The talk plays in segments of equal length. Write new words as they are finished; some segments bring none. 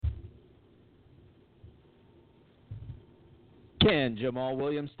Can Jamal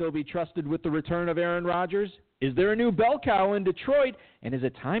Williams still be trusted with the return of Aaron Rodgers? Is there a new bell cow in Detroit? And is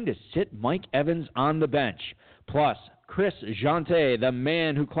it time to sit Mike Evans on the bench? Plus, Chris Jeantet, the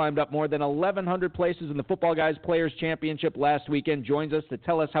man who climbed up more than 1,100 places in the Footballguys Players Championship last weekend, joins us to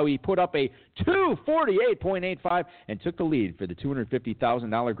tell us how he put up a 248.85 and took the lead for the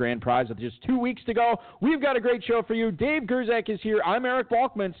 $250,000 grand prize with just 2 weeks to go. We've got a great show for you. Dave Gerzak is here. I'm Eric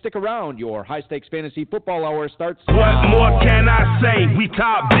Balkman. Stick around. Your high-stakes fantasy football hour starts now. What more can I say? We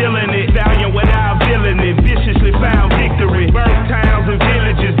top billing it. Valiant without villain it. Viciously found victory. Burnt towns and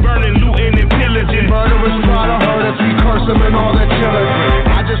villages. Burning, looting, and pillaging. Murderers try to hurt us. We curse them and all their children.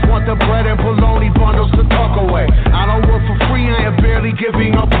 I just want the bread and bologna bundles to tuck away. I don't work for free. I am barely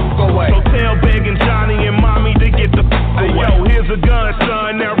giving up away. So tell begging Johnny and mommy to get the away. Hey, yo, here's a gun,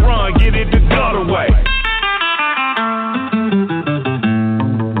 son. Now run. Get it the gut away.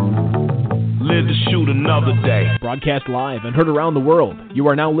 Live to shoot another day. Broadcast live and heard around the world. You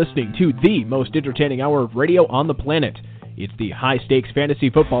are now listening to the most entertaining hour of radio on the planet. It's the High Stakes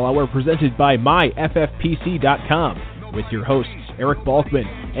Fantasy Football Hour presented by MyFFPC.com with your hosts Eric Balkman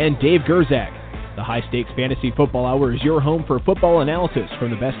and Dave Gerzak. The High Stakes Fantasy Football Hour is your home for football analysis from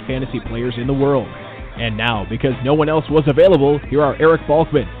the best fantasy players in the world. And now, because no one else was available, here are Eric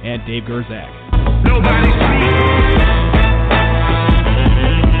Balkman and Dave Gerzak. Nobody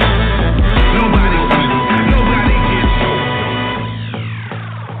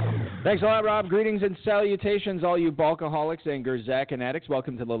Thanks a lot, Rob. Greetings and salutations, all you Balkaholics and Gerzak addicts.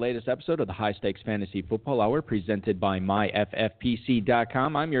 Welcome to the latest episode of the High Stakes Fantasy Football Hour presented by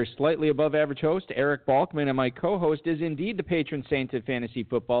MyFFPC.com. I'm your slightly above average host, Eric Balkman, and my co-host is indeed the patron saint of fantasy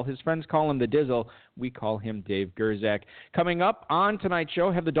football. His friends call him the Dizzle. We call him Dave Gerzak. Coming up on tonight's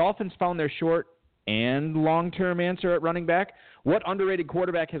show, have the Dolphins found their short and long-term answer at running back? What underrated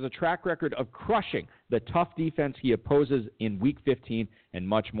quarterback has a track record of crushing the tough defense he opposes in Week 15, and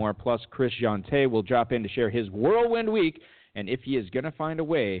much more? Plus, Chris Jeantet will drop in to share his whirlwind week and if he is going to find a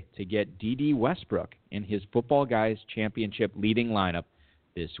way to get D.D. Westbrook in his Footballguys Championship leading lineup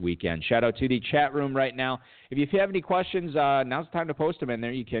this weekend. Shout out to the chat room right now. If you have any questions, now's the time to post them in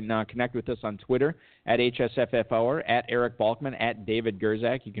there. You can connect with us on Twitter at HSFF Hour, at Eric Balkman, at David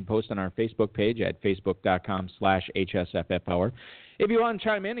Gerzak. You can post on our Facebook page at facebook.com/HSFF Hour. If you want to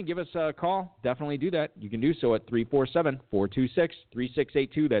chime in and give us a call, definitely do that. You can do so at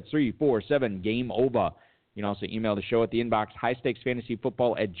 347-426-3682. That's 347-GAME-OVER. You can also email the show at the inbox,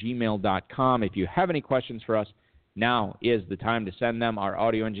 highstakesfantasyfootball@gmail.com. If you have any questions for us, now is the time to send them. Our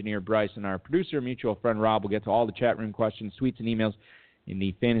audio engineer, Bryce, and our producer, mutual friend, Rob, will get to all the chat room questions, tweets, and emails in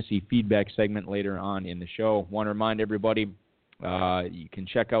the fantasy feedback segment later on in the show. Want to remind everybody, you can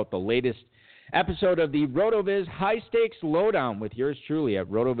check out the latest episode of the RotoViz High Stakes Lowdown with yours truly at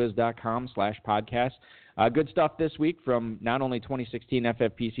rotoviz.com/podcast. Good stuff this week from not only 2016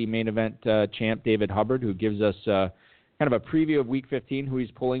 FFPC main event champ David Hubbard, who gives us kind of a preview of Week 15, who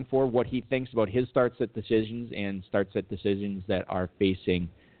he's pulling for, what he thinks about his start-sit decisions and start-sit decisions that are facing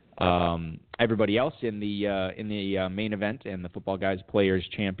everybody else in the main event and the Footballguys Players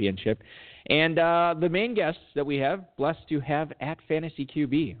Championship. And the main guests that we have, blessed to have at Fantasy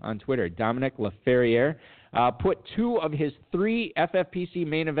QB on Twitter, Dominic LaFerriere, put 2 of his 3 FFPC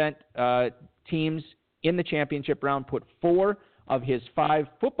main event teams in the championship round, put 4 of his 5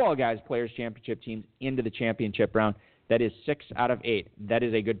 Footballguys Players Championship teams into the championship round. That is 6 out of 8. That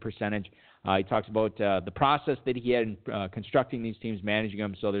is a good percentage. He talks about the process that he had in constructing these teams, managing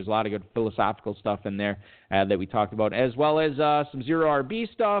them. So there's a lot of good philosophical stuff in there that we talked about, as well as some zero RB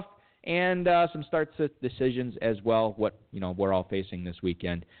stuff and some start-sit decisions as well, what we're all facing this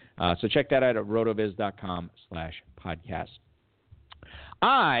weekend. So check that out at rotoviz.com/podcast.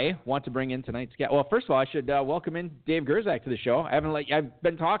 I want to bring in tonight's guest. Well, first of all, I should welcome in Dave Gerzak to the show. I've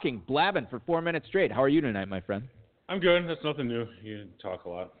been talking, blabbing for 4 minutes straight. How are you tonight, my friend? I'm good. That's nothing new. You talk a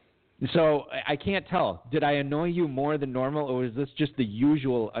lot. So I can't tell. Did I annoy you more than normal, or is this just the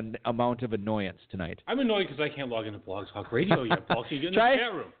usual amount of annoyance tonight? I'm annoyed because I can't log into Blog Talk Radio yet, Paul. Can you get in the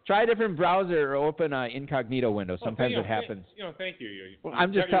chat room? Try a different browser or open an incognito window. Sometimes it happens. Thank you.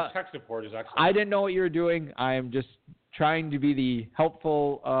 I'm just your tech support is excellent. I didn't know what you were doing. I am just trying to be the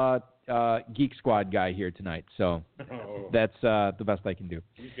helpful Geek Squad guy here tonight. So that's the best I can do.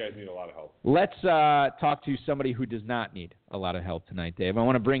 These guys need a lot of help. Let's talk to somebody who does not need a lot of help tonight, Dave. I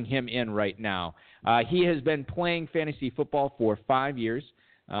want to bring him in right now. He has been playing fantasy football for 5 years.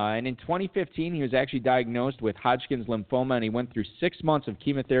 And in 2015, he was actually diagnosed with Hodgkin's lymphoma, and he went through 6 months of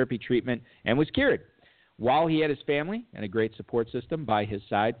chemotherapy treatment and was cured. While he had his family and a great support system by his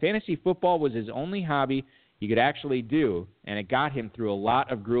side, fantasy football was his only hobby. he could actually do, and it got him through a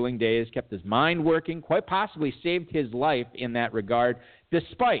lot of grueling days, kept his mind working, quite possibly saved his life in that regard,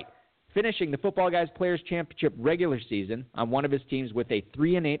 despite finishing the Football Guys Players Championship regular season on one of his teams with a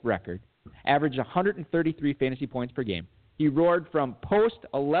 3-8 record, averaged 133 fantasy points per game. He roared from post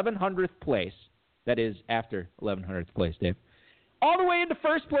 1100th place, that is after 1100th place, Dave, all the way into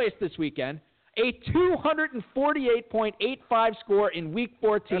first place this weekend. A 248.85 score in Week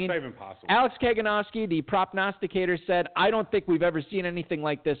 14. That's not even possible. Alex Kaganowski, the prognosticator, said, I don't think we've ever seen anything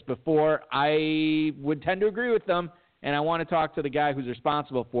like this before. I would tend to agree with them, and I want to talk to the guy who's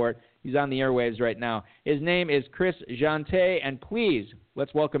responsible for it. He's on the airwaves right now. His name is Chris Jeantet, and please,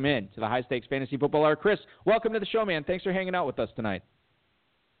 let's welcome in to the High Stakes Fantasy Football Hour. Chris, welcome to the show, man. Thanks for hanging out with us tonight.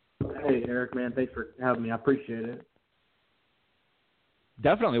 Hey, Eric, man. Thanks for having me. I appreciate it.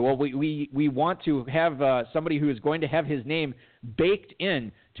 Definitely. Well, we want to have somebody who is going to have his name baked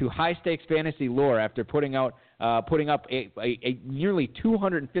in to high stakes fantasy lore after putting up a nearly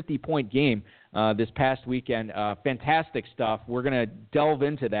 250-point game this past weekend. Fantastic stuff. We're going to delve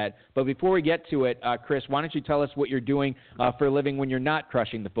into that. But before we get to it, Chris, why don't you tell us what you're doing for a living when you're not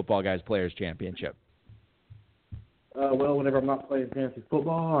crushing the Football Guys Players Championship? Well, whenever I'm not playing fantasy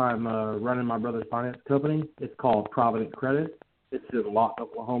football, I'm running my brother's finance company. It's called Provident Credit. It's in Lott,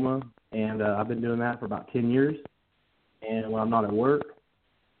 Oklahoma, and I've been doing that for about 10 years. And when I'm not at work,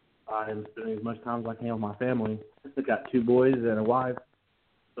 I'm spending as much time as I can with my family. I've got 2 boys and a wife,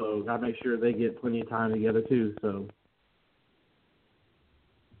 so got to make sure they get plenty of time together too. So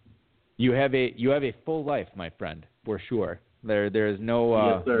you have a full life, my friend, for sure. There is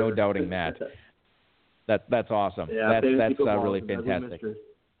no yes, no doubting that. That's awesome. Yeah, that's really fantastic.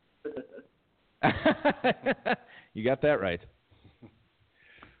 You got that right.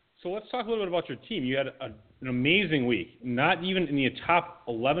 So let's talk a little bit about your team. You had an amazing week. Not even in the top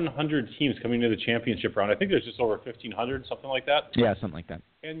 1,100 teams coming into the championship round. I think there's just over 1,500, something like that. Yeah, something like that.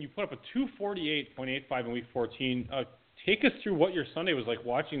 And you put up a 248.85 in Week 14. Take us through what your Sunday was like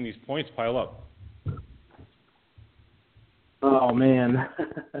watching these points pile up. Oh, man.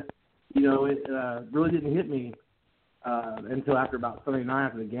 It really didn't hit me until after about Sunday night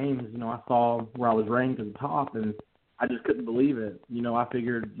after the games. I saw where I was ranked at the top, and I just couldn't believe it. I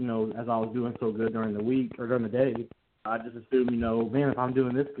figured, as I was doing so good during the week or during the day, I just assumed, man, if I'm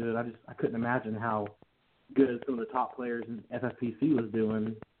doing this good, I couldn't imagine how good some of the top players in FFPC was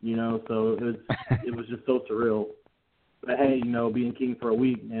doing, so it was just so surreal. But hey, being king for a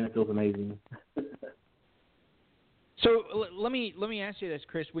week, man, it feels amazing. So let me ask you this,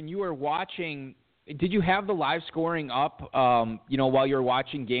 Chris. When you were watching, did you have the live scoring up, while you were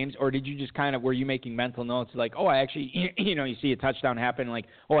watching games, or did you just were you making mental notes like, oh, I actually, you see a touchdown happen, like,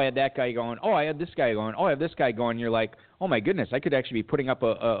 oh, I had that guy going, oh, I had this guy going, oh, I have this guy going. You're like, oh my goodness, I could actually be putting up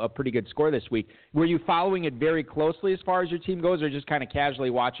a pretty good score this week. Were you following it very closely as far as your team goes, or just kind of casually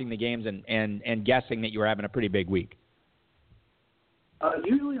watching the games and guessing that you were having a pretty big week?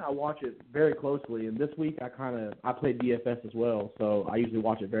 Usually I watch it very closely, and this week I played DFS as well, so I usually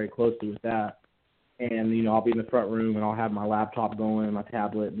watch it very closely with that. And, I'll be in the front room, and I'll have my laptop going, my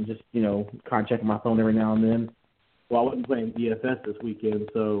tablet, and just, kind of checking my phone every now and then. Well, I wasn't playing DFS this weekend,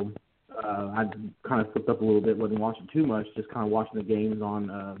 so I kind of slipped up a little bit, wasn't watching too much, just kind of watching the games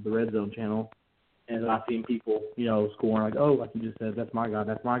on the Red Zone channel. And I've seen people, scoring like, oh, like you just said, that's my guy.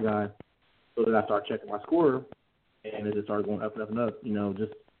 So then I started checking my score, and it just started going up and up and up.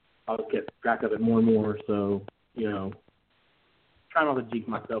 I just kept track of it more and more. So, trying not to jinx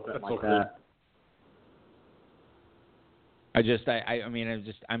myself up like that. I'm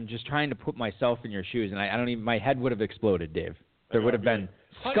just trying to put myself in your shoes, and I don't even, my head would have exploded, Dave. There would have been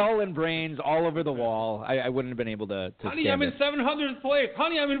skull and brains all over the wall. I wouldn't have been able to Honey, I'm in 700th place.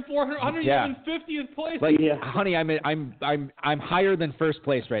 Honey, I'm in 450th place. But yeah. Honey, I'm higher than first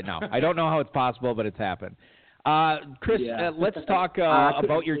place right now. I don't know how it's possible, but it's happened. Chris, let's talk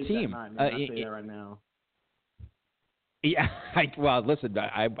about your team. I'll say that right now. Yeah, well, listen,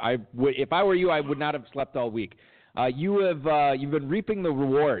 if I were you, I would not have slept all week. You've been reaping the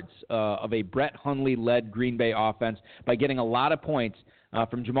rewards of a Brett Hundley-led Green Bay offense by getting a lot of points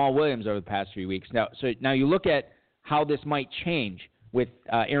from Jamal Williams over the past few weeks. Now you look at how this might change with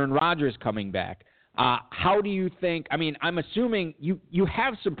Aaron Rodgers coming back. How do you think? I'm assuming you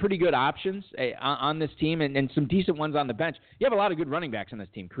have some pretty good options on this team and some decent ones on the bench. You have a lot of good running backs on this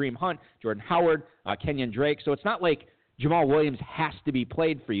team: Kareem Hunt, Jordan Howard, Kenyon Drake. So it's not like Jamal Williams has to be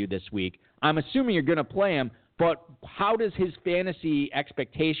played for you this week. I'm assuming you're going to play him. But how does his fantasy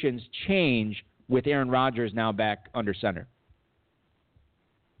expectations change with Aaron Rodgers now back under center?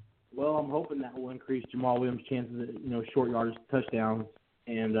 Well, I'm hoping that will increase Jamal Williams' chances at, short yardage touchdowns.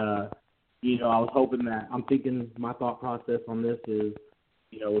 And, I was hoping that I'm thinking my thought process on this is,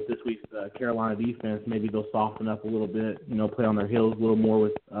 with this week's Carolina defense, maybe they'll soften up a little bit, play on their heels a little more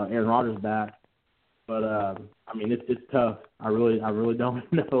with Aaron Rodgers back. But it's tough. I really don't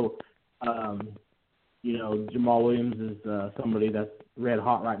know. Jamal Williams is somebody that's red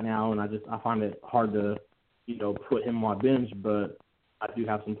hot right now, and I find it hard to put him on my bench. But I do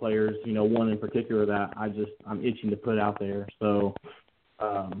have some players, one in particular that I'm itching to put out there. So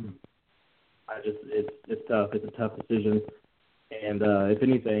it's tough. It's a tough decision. And if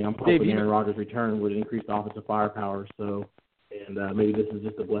anything, I'm hoping Aaron Rodgers' return would increase offensive firepower. So, and maybe this is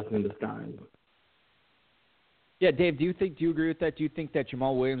just a blessing in disguise. Yeah, Dave, do you agree with that? Do you think that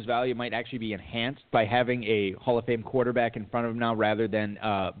Jamal Williams' value might actually be enhanced by having a Hall of Fame quarterback in front of him now rather than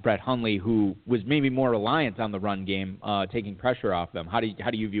Brett Hundley, who was maybe more reliant on the run game, taking pressure off them? How do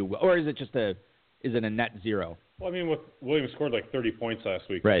you view, or is it just is it a net zero? Well, Williams scored like 30 points last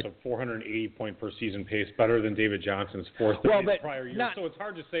week. Right. It's a 480 point per season pace, better than David Johnson's 430 the prior year. So it's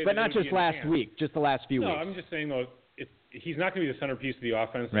hard to say. But not just last week, just the last few weeks. No, I'm just saying though. He's not going to be the centerpiece of the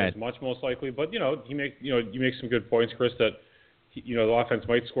offense as much, most likely. But you make some good points, Chris. That the offense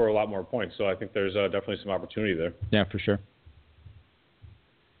might score a lot more points. So I think there's definitely some opportunity there. Yeah, for sure.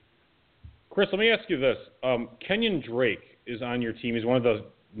 Chris, let me ask you this: Kenyon Drake is on your team. He's one of the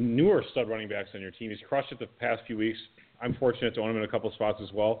newer stud running backs on your team. He's crushed it the past few weeks. I'm fortunate to own him in a couple spots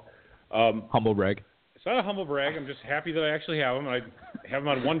as well. Humble brag. It's not a humble brag. I'm just happy that I actually have him. I have him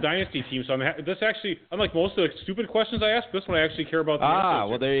on one dynasty team. So unlike most of the stupid questions I ask, this one I actually care about the answers.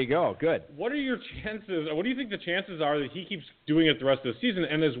 Well, there you go. Good. What are your chances? What do you think the chances are that he keeps doing it the rest of the season,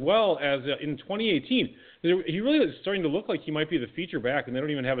 and as well as in 2018? He really is starting to look like he might be the feature back, and they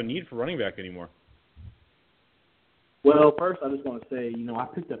don't even have a need for running back anymore. Well, first I just want to say, I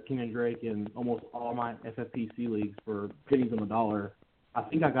picked up Kenyon Drake in almost all my FFPC leagues for pennies on the dollar. I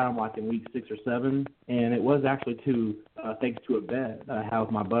think I got him like in week 6 or 7, and it was actually thanks to a bet that I have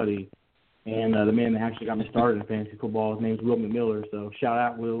with my buddy. And the man that actually got me started in fantasy football, his name's Will McMiller, so shout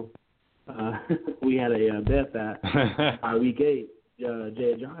out, Will. We had a bet that by week 8,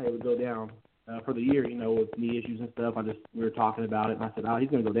 Jeantet would go down for the year, with knee issues and stuff. We were talking about it, and I said, he's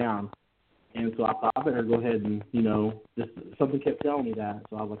going to go down. And so I thought I better go ahead and, just something kept telling me that.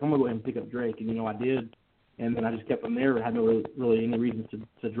 So I was like, I'm going to go ahead and pick up Drake, and, I did. And then I just kept him there. I had no really any reason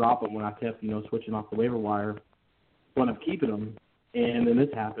to drop him when I kept, switching off the waiver wire. Wound up keeping him. And then this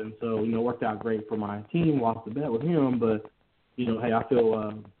happened. So, it worked out great for my team. Lost the bet with him. But, hey, I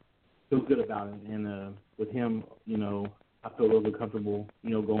feel good about it. And with him, I feel really comfortable,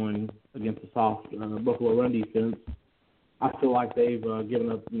 going against the soft Buffalo run defense. I feel like they've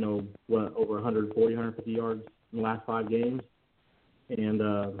given up, over 140, 150 yards in the last 5 games. And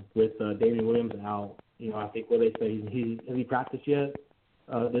with Damian Williams out, I think what they say, has he practiced yet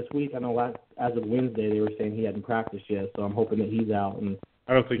this week? I know as of Wednesday they were saying he hadn't practiced yet, so I'm hoping that he's out. And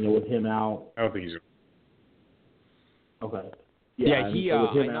I don't think with him out, I don't think he's. Okay. Yeah, I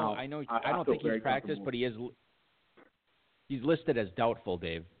don't think he's practiced, but he's listed as doubtful,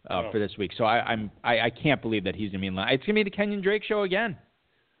 Dave, for this week. So I can't believe that he's going to be in line. It's going to be the Kenyon Drake show again.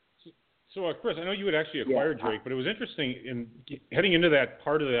 So, Chris, I know you had actually acquired Drake, but it was interesting in heading into that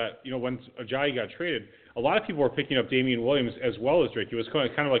part of that, when Ajayi got traded, a lot of people were picking up Damian Williams as well as Drake. It was kind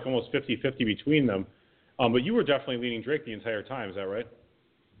of like almost 50-50 between them. But you were definitely leaning Drake the entire time. Is that right?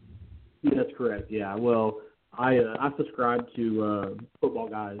 Yeah, that's correct, yeah. Well, I subscribe to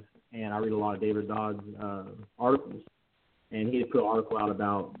Footballguys, and I read a lot of David Dodd's articles. And he had put an article out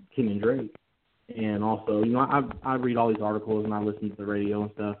about Kenyon Drake. And also, I read all these articles and I listen to the radio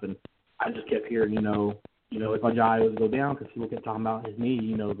and stuff, and I just kept hearing, if Ajayi was to go down, because people kept talking about his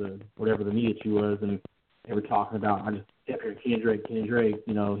knee, whatever the knee issue was, and they were talking about, I just kept hearing Kenyon Drake,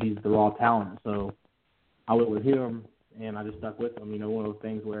 he's the raw talent. So I went with him, and I just stuck with him, one of those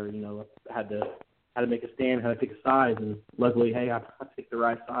things where, I had to make a stand, had to pick a side, and luckily, hey, I picked the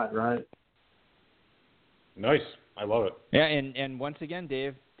right side, right? Nice. I love it. Yeah, and once again,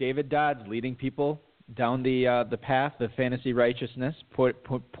 David Dodd's leading people down the path of fantasy righteousness,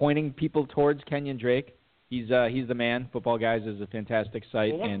 pointing people towards Kenyon Drake. He's the man. Footballguys is a fantastic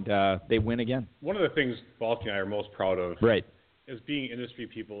site, and they win again. One of the things Balky and I are most proud of, right, as being industry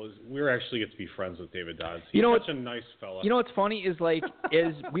people, is we actually get to be friends with David Dodd. He's such a nice fella. What's funny is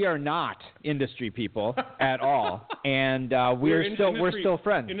we are not industry people at all, and we're still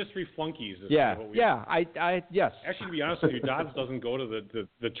friends. Industry flunkies. Yes. Actually, to be honest with you, Dodd doesn't go to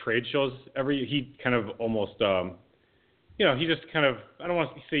the trade shows he kind of almost he just kind of, I don't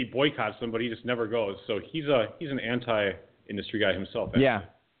want to say he boycotts them, but he just never goes. So he's an anti-industry guy himself. Actually. Yeah.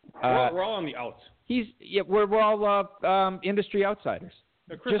 We're all on the outs. We're all industry outsiders.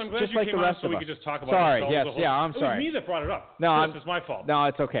 Chris, I'm glad you came on so we could just talk about ourselves as a whole. I'm sorry. It was me that brought it up. No, Chris, it's my fault. No,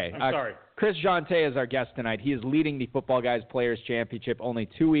 it's okay. I'm sorry. Chris Jeantet is our guest tonight. He is leading the Football Guys Players Championship. Only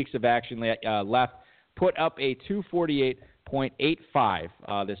 2 weeks of action left. Put up a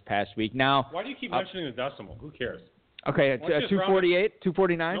 248.85 this past week. Now, why do you keep mentioning the decimal? Who cares? Okay, 248,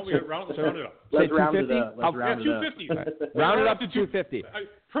 249. No, let's round it up. Let's round it up. Let's round it up. 250. Round it up to 250.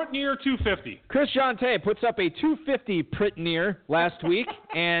 Put near 250. Chris Jeantet puts up a 250 prit near last week,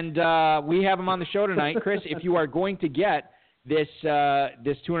 and we have him on the show tonight. Chris, if you are going to get this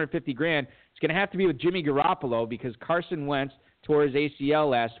 $250,000, it's going to have to be with Jimmy Garoppolo because Carson Wentz tore his ACL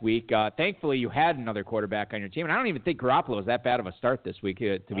last week. Thankfully, you had another quarterback on your team, and I don't even think Garoppolo was that bad of a start this week,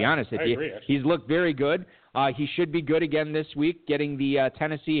 to be honest with you. Agree, he's looked very good. He should be good again this week, getting the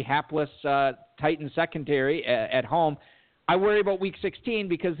Tennessee hapless Titan secondary at home. I worry about Week 16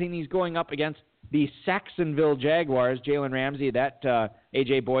 because then he's going up against the Saxonville Jaguars, Jalen Ramsey, that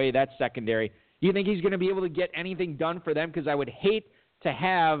A.J. Boye, that secondary. Do you think he's going to be able to get anything done for them? Because I would hate to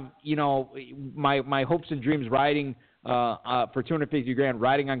have, my hopes and dreams riding for $250,000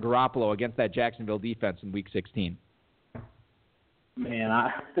 riding on Garoppolo against that Jacksonville defense in Week 16. Man,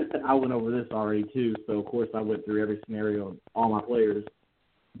 I went over this already too, so of course I went through every scenario, all my players.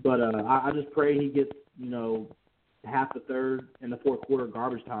 But I just pray he gets, half the third and the fourth quarter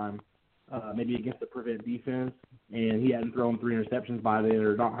garbage time, maybe against the prevent defense, and he hadn't thrown 3 interceptions by then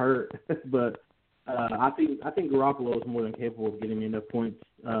or not hurt. But I think Garoppolo is more than capable of getting me enough points.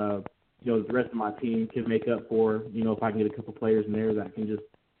 The rest of my team can make up for, if I can get a couple players in there that can just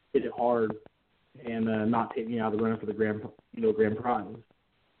hit it hard and not take me out of the running for the grand prize.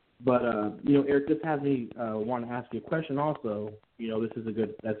 But Eric, this has me want to ask you a question. Also,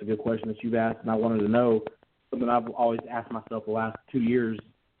 that's a good question that you've asked, and I wanted to know something I've always asked myself the last 2 years.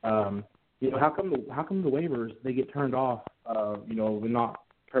 How come the waivers they get turned off? And not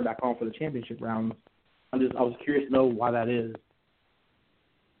turned back on for the championship rounds. I was curious to know why that is.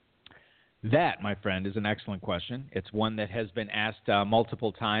 That, my friend, is an excellent question. It's one that has been asked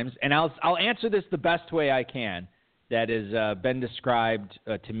multiple times, and I'll answer this the best way I can that has been described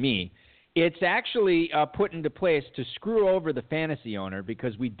to me. It's actually put into place to screw over the fantasy owner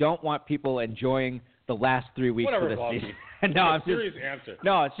because we don't want people enjoying the last 3 weeks of the season. No, I'm serious answer.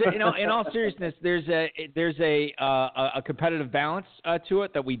 No, it's, in all seriousness, there's a competitive balance to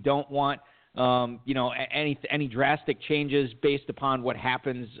it that we don't want. Any drastic changes based upon what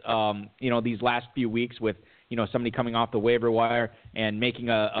happens, these last few weeks with, somebody coming off the waiver wire and making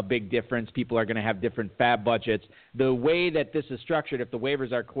a big difference. People are going to have different fab budgets. The way that this is structured, if the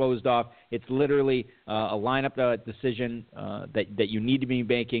waivers are closed off, it's literally a lineup decision that you need to be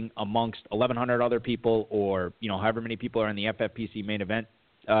making amongst 1,100 other people or, however many people are in the FFPC main event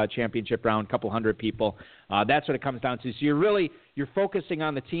championship round, couple hundred people. That's what it comes down to. So you're focusing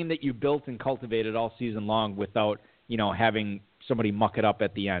on the team that you built and cultivated all season long without, having somebody muck it up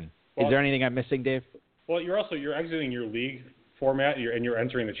at the end. Is there anything I'm missing, Dave? Well, you're exiting your league format and you're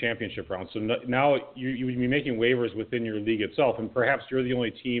entering the championship round. So now you would be making waivers within your league itself, and perhaps you're the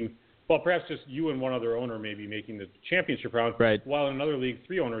only team. Well, perhaps just you and one other owner may be making the championship round, right? While in another league,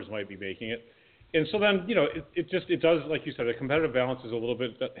 3 owners might be making it. And so then, it does, like you said, the competitive balance is a little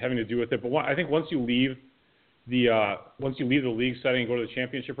bit having to do with it. But I think once you leave the league setting and go to the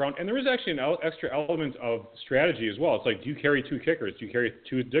championship round, and there is actually an extra element of strategy as well. It's like, do you carry 2 kickers? Do you carry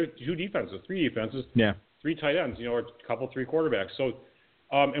 2 defenses, 3 defenses? Yeah. 3 tight ends, or a couple 3 quarterbacks. So,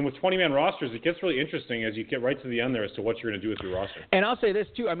 and with 20-man rosters, it gets really interesting as you get right to the end there as to what you're going to do with your roster. And I'll say this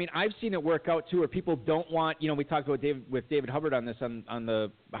too. I mean, I've seen it work out too, where people don't want. We talked about David Hubbard on this on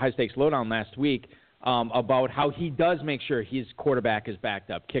the High Stakes Lowdown last week about how he does make sure his quarterback is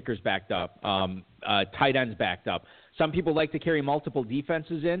backed up, kickers backed up, tight ends backed up. Some people like to carry multiple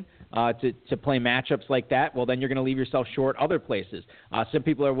defenses in to play matchups like that. Well, then you're going to leave yourself short other places. Some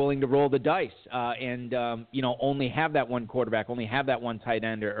people are willing to roll the dice and only have that one quarterback, only have that one tight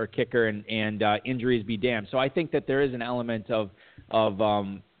end or kicker, and injuries be damned. So I think that there is an element of I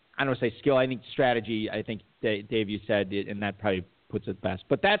don't want to say skill. I think strategy. I think Dave, you said, and that probably puts it best.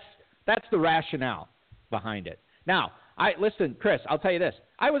 But that's the rationale behind it. Now, listen, Chris, I'll tell you this.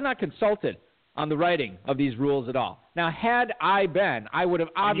 I was not consulted on the writing of these rules at all. Now, had I been, I would have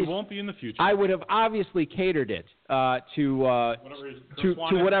obviously. You won't be in the future. I would have obviously catered it to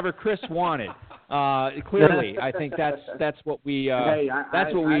whatever Chris wanted. Clearly, I think that's what we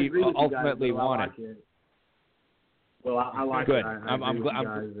ultimately wanted. I like Good. it. I'm glad.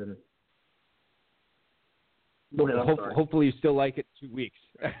 Hopefully you still like it 2 weeks.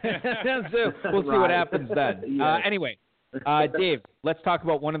 So we'll see what happens then. Anyway, Dave, let's talk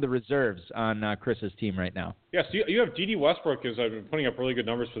about one of the reserves on Chris's team right now. Yeah, so you have D.D. Westbrook, as I've been putting up really good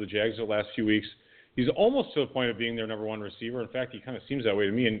numbers for the Jags the last few weeks. He's almost to the point of being their number one receiver. In fact, he kind of seems that way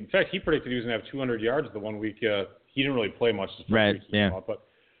to me. And in fact, he predicted he was going to have 200 yards the 1 week. He didn't really play much this first week. Yeah. But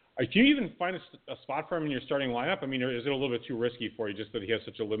can you even find a spot for him in your starting lineup? I mean, is it a little bit too risky for you just that he has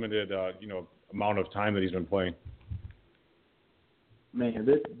such a limited amount of time that he's been playing? Man,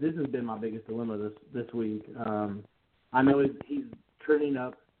 this has been my biggest dilemma this week. I know he's turning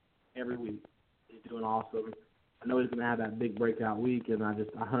up every week. He's doing awesome. I know he's going to have that big breakout week, and I just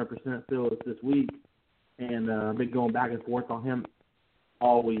 100% feel it's this week. And I've been going back and forth on him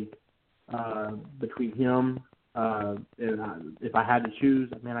all week between him and if I had to choose,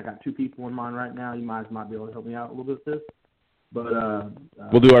 man, I got two people in mind right now. You might be able to help me out a little bit with this. But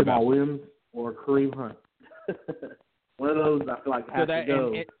we'll do our Jamal best. Williams or Kareem Hunt. One of those I feel like has to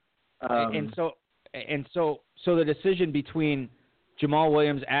go. So the decision between Jamal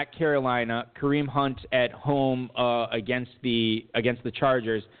Williams at Carolina, Kareem Hunt at home against the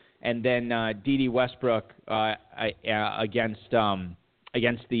Chargers, and then D.D. Westbrook against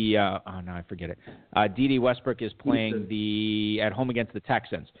the I forget it. D.D. Westbrook is playing at home against the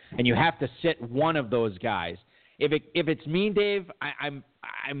Texans, and you have to sit one of those guys. If it's me, Dave, I'm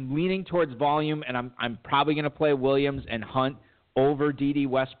leaning towards volume, and I'm probably going to play Williams and Hunt over D.D.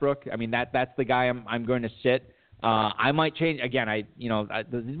 Westbrook. I mean that's the guy I'm going to sit. I might change again.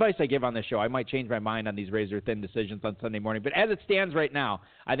 The advice I give on this show, I might change my mind on these razor thin decisions on Sunday morning. But as it stands right now,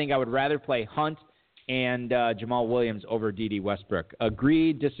 I think I would rather play Hunt and Jamal Williams over D.D. Westbrook.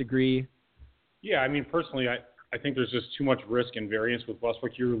 Agree? Disagree? Yeah, I mean personally, I think there's just too much risk and variance with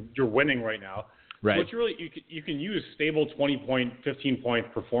Westbrook. You're winning right now. Right. What you can use stable 20-point,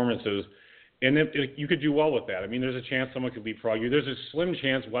 15-point performances, and you could do well with that. I mean, there's a chance someone could leapfrog you. There's a slim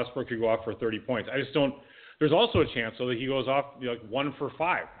chance Westbrook could go off for 30 points. I just don't. There's also a chance that he goes off 1 for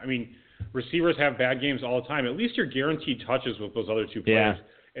 5. I mean, receivers have bad games all the time. At least you're guaranteed touches with those other two players.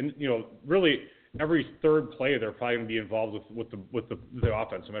 Yeah. And really every third play they're probably going to be involved with the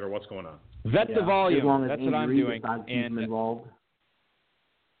offense, no matter what's going on. Vet the volume. That's what I'm doing. And involved.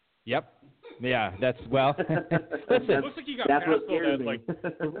 Yep. Yeah, that's listen. It looks like he got past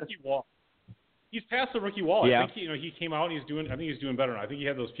the rookie wall. He's past the rookie wall. Yeah. I think he came out and he's doing better now. I think he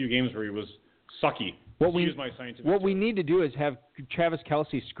had those few games where he was sucky. What we need to do is have Travis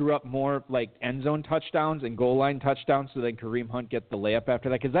Kelce screw up more like end zone touchdowns and goal line touchdowns, so then Kareem Hunt get the layup after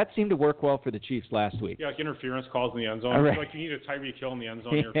that, because that seemed to work well for the Chiefs last week. Yeah, like interference calls in the end zone. Right. Like you need a Tyreek Hill in the end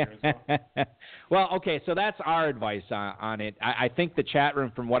zone interference call. Well, okay, so that's our advice on it. I think the chat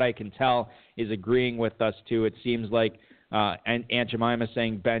room, from what I can tell, is agreeing with us too. It seems like and Aunt Jemima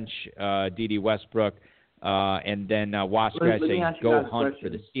saying bench D.D. Westbrook, and then Waska saying go Hunt for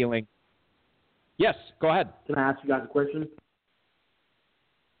the ceiling. Yes, go ahead. Can I ask you guys a question?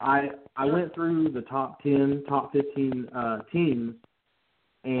 I went through the top 10, top 15 teams,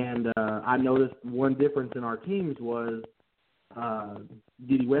 and I noticed one difference in our teams was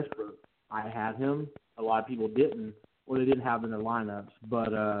D.D. Westbrook. I had him. A lot of people didn't, or they didn't have him in their lineups. But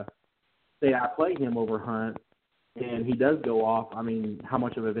say I play him over Hunt, and he does go off. I mean, how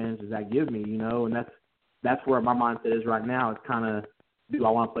much of an advantage does that give me? And that's where my mindset is right now. It's kind of, do I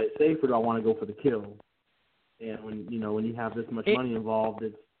want to play it safe or do I want to go for the kill? And when you have this much money involved,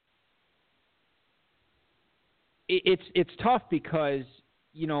 it's tough because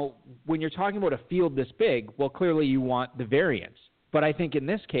when you're talking about a field this big, well, clearly you want the variance. But I think in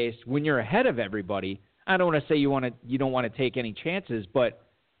this case, when you're ahead of everybody, I don't want to say you don't want to take any chances, but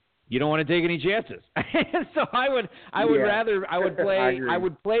you don't want to take any chances. So I would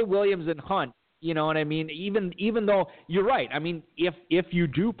play Williams and Hunt. You know what I mean? Even though you're right. I mean, if you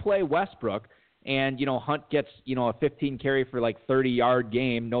do play Westbrook and, Hunt gets, a 15 carry for like 30-yard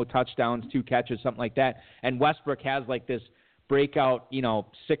game, no touchdowns, 2 catches, something like that, and Westbrook has like this breakout,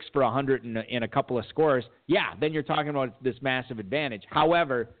 6 for 100 in a couple of scores, yeah, then you're talking about this massive advantage.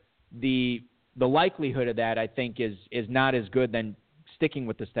 However, the likelihood of that, I think, is not as good than sticking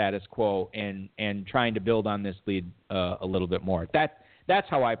with the status quo and trying to build on this lead a little bit more. That's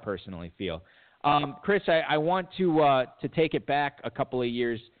how I personally feel. Chris, I want to take it back a couple of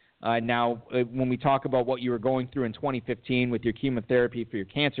years now when we talk about what you were going through in 2015 with your chemotherapy for your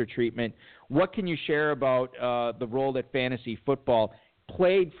cancer treatment. What can you share about the role that fantasy football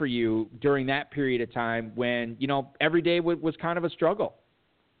played for you during that period of time when, every day was kind of a struggle?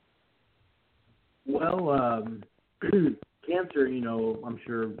 Well, cancer, I'm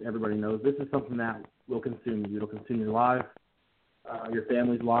sure everybody knows, this is something that will consume you. It'll consume your life, your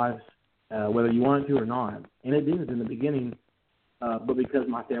family's lives. Whether you want it to or not. And it is in the beginning. But because of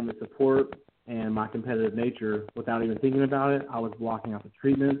my family support and my competitive nature, without even thinking about it, I was blocking out the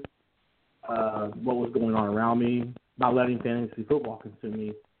treatments, what was going on around me, not letting fantasy football consume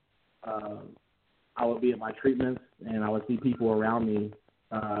me. I would be at my treatments, and I would see people around me.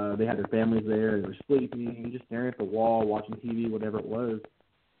 They had their families there. They were sleeping, just staring at the wall, watching TV, whatever it was.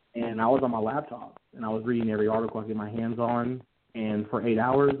 And I was on my laptop, and I was reading every article I could get my hands on. And for 8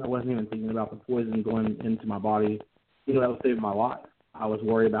 hours, I wasn't even thinking about the poison going into my body. That was saving my life. I was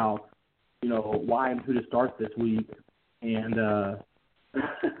worried about, why and who to start this week. And,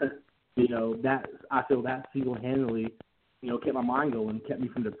 that I feel that single-handedly, kept my mind going, kept me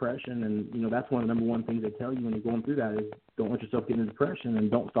from depression. And, that's one of the number one things they tell you when you're going through that is don't let yourself get into depression and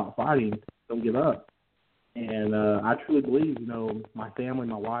don't stop fighting. Don't give up. And I truly believe, my family,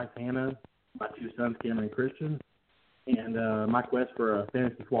 my wife, Hannah, my two sons, Cameron and Christian, and my quest for a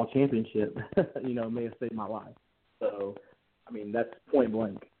fantasy football championship, may have saved my life. So, that's point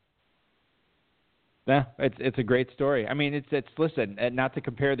blank. Yeah, it's a great story. It's listen, not to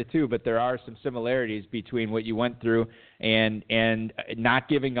compare the two, but there are some similarities between what you went through and not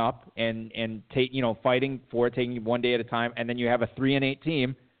giving up and fighting for it, taking it one day at a time, and then you have a 3-8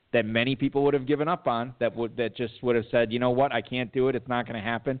 team that many people would have given up on, that just would have said, you know what, I can't do it, it's not going to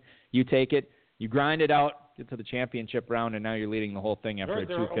happen. You take it, you grind it out, get to the championship round, and now you're leading the whole thing after a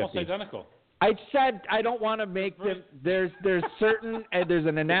 250. They're almost identical. I said I don't want to make them. There's certain there's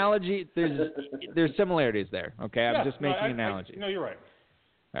an analogy. There's similarities there. Okay, I'm just making an analogy. No, you're right.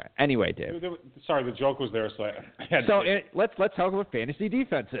 All right. Anyway, Dave. Sorry, the joke was there, so I had. So let's talk about fantasy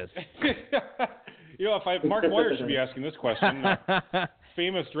defenses. Mark Moyer should be asking this question.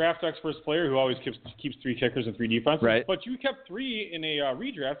 Famous draft experts player who always keeps 3 kickers and 3 defenses. Right. But you kept 3 in a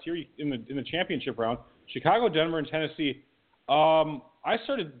redraft here in the championship round. Chicago, Denver, and Tennessee. I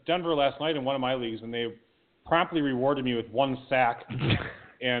started Denver last night in one of my leagues, and they promptly rewarded me with 1 sack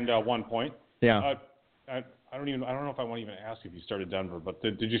and 1 point. Yeah. I don't know if I want to even ask if you started Denver, but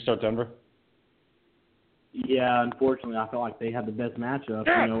did you start Denver? Yeah, unfortunately, I felt like they had the best matchup.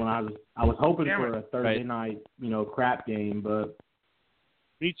 When I was hoping for a Thursday night, crap game, but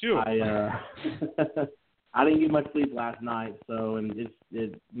me too. I didn't get much sleep last night, and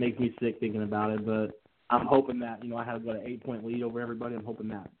it makes me sick thinking about it, but. I'm hoping that, I had an 8-point lead over everybody. I'm hoping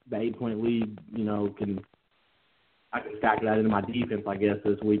that the 8-point lead, I can factor that into my defense, I guess,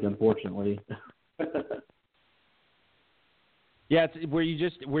 this week, unfortunately. Yeah, were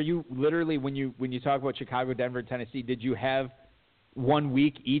you literally, when you talk about Chicago, Denver, Tennessee, did you have 1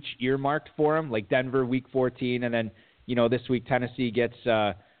 week each earmarked for them? Like Denver week 14, and then, this week Tennessee gets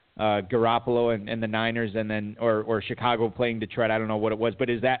Garoppolo and the Niners, and then or Chicago playing Detroit. I don't know what it was, but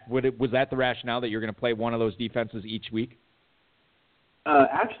was that the rationale that you're going to play one of those defenses each week?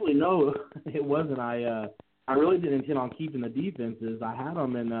 Actually, no, it wasn't. I really didn't intend on keeping the defenses. I had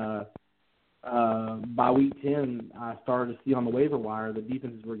them, and by week 10, I started to see on the waiver wire the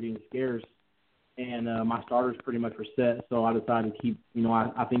defenses were getting scarce, and my starters pretty much were set. So I decided to keep.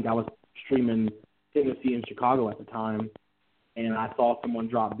 I think I was streaming Tennessee and Chicago at the time. And I saw someone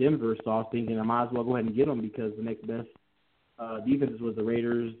drop Denver, so I was thinking I might as well go ahead and get them because the next best defenses was the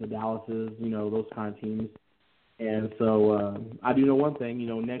Raiders, the Dallases, those kind of teams. And so I do know one thing,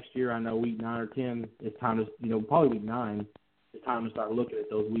 next year I know week 9 or 10, it's time to, probably week 9, it's time to start looking at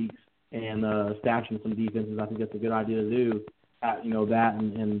those weeks and stashing some defenses. I think that's a good idea to do, that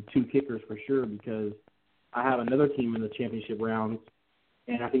and 2 kickers for sure, because I have another team in the championship rounds,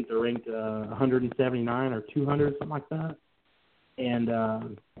 and I think they're ranked 179 or 200, something like that. And I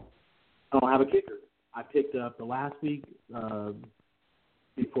don't have a kicker. I picked up the last week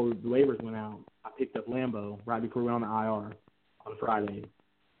before the waivers went out. I picked up Lambeau right before we went on the IR on Friday,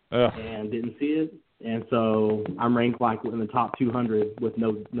 and didn't see it. And so I'm ranked like in the top 200 with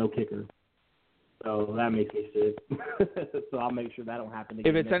no kicker. So that makes me sick. So I'll make sure that don't happen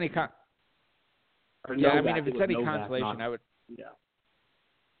again. If it's any if it's any consolation, I would. Yeah.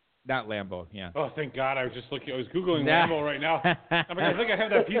 Not Lambeau, yeah. Oh, thank God! I was Googling Lambeau right now. I think I have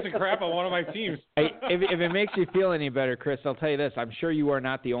that piece of crap on one of my teams. Hey, if it makes you feel any better, Chris, I'll tell you this: I'm sure you are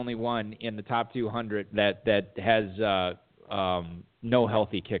not the only one in the top 200 that has no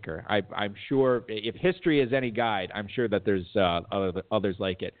healthy kicker. I'm sure, if history is any guide, I'm sure that there's others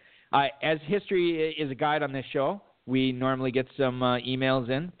like it. As history is a guide on this show, we normally get some emails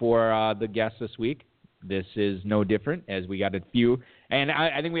in for the guests this week. This is no different, as we got a few. And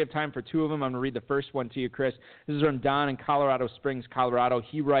I think we have time for 2 of them. I'm going to read the first one to you, Chris. This is from Don in Colorado Springs, Colorado.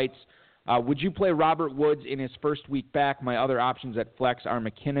 He writes, would you play Robert Woods in his first week back? My other options at flex are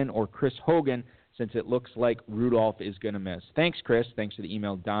McKinnon or Chris Hogan, since it looks like Rudolph is going to miss. Thanks, Chris. Thanks for the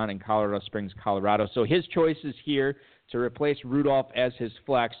email, Don in Colorado Springs, Colorado. So his choices here to replace Rudolph as his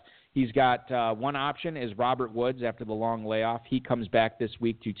flex. He's got one option is Robert Woods after the long layoff. He comes back this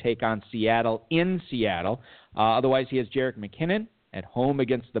week to take on Seattle in Seattle. Otherwise, he has Jerick McKinnon at home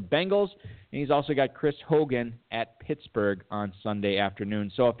against the Bengals. And he's also got Chris Hogan at Pittsburgh on Sunday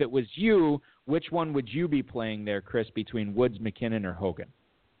afternoon. So if it was you, which one would you be playing there, Chris, between Woods, McKinnon, or Hogan?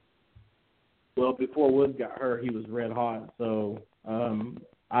 Well, before Woods got hurt, he was red hot. So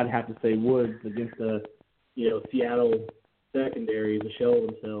I'd have to say Woods against the Seattle secondary, the shell of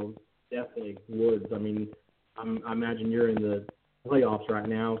themselves. Definitely Woods. I mean, I imagine you're in the playoffs right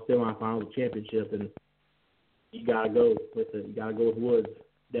now, semifinals, championship, and you got to go with it. You got to go with Woods.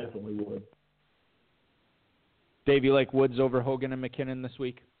 Definitely Woods. Dave, you like Woods over Hogan and McKinnon this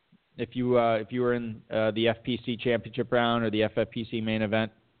week? If you were in the FPC championship round or the FFPC main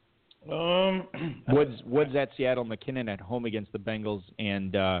event? Woods at Seattle, McKinnon at home against the Bengals,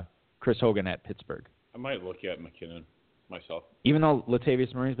 and Chris Hogan at Pittsburgh. I might look at McKinnon myself. Even though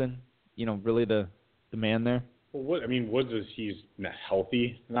Latavius Murray's been, really the man there? Well, Woods he's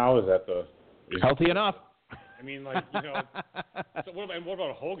healthy now? Healthy enough. So what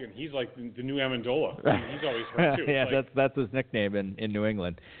about Hogan? He's like the new Amendola. He's always hurt too. Yeah, that's his nickname in New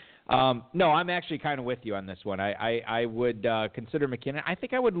England. No, I'm actually kind of with you on this one. I would consider McKinnon. I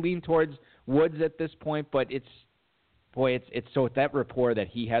think I would lean towards Woods at this point, but it's so that rapport that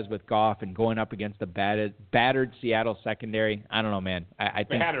he has with Goff and going up against the battered Seattle secondary. I don't know, man. I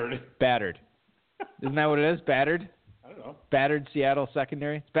think battered. Isn't that what it is? Battered. I don't know. Battered Seattle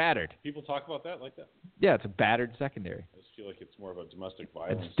secondary. It's battered. People talk about that like that. Yeah, it's a battered secondary. I just feel like it's more of a domestic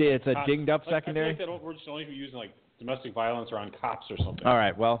violence. It's a dinged up secondary. I feel like we're just only using domestic violence or on cops or something. All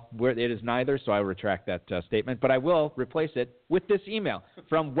right, well, it is neither, so I retract that statement. But I will replace it with this email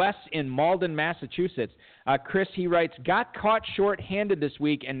from Wes in Malden, Massachusetts. Chris, he writes, got caught short-handed this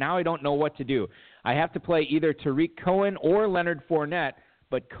week, and now I don't know what to do. I have to play either Tariq Cohen or Leonard Fournette,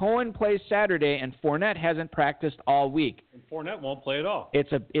 but Cohen plays Saturday, and Fournette hasn't practiced all week. And Fournette won't play at all.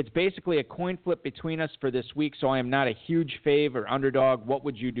 It's basically a coin flip between us for this week, so I am not a huge fave or underdog. What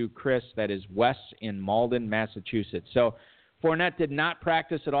would you do, Chris? That is Wes in Malden, Massachusetts. So Fournette did not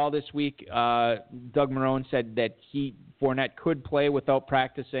practice at all this week. Doug Marrone said that Fournette could play without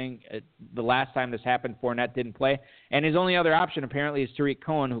practicing. The last time this happened, Fournette didn't play. And his only other option, apparently, is Tariq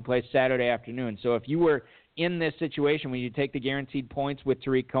Cohen, who plays Saturday afternoon. So if you were in this situation, will you take the guaranteed points with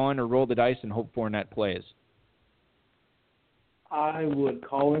Tariq Cohen or roll the dice and hope Fournette plays? I would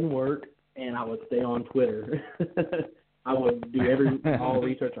call in work, and I would stay on Twitter. I would do all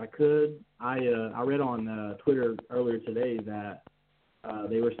research I could. I read on Twitter earlier today that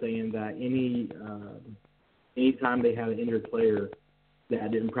they were saying that anytime they had an injured player that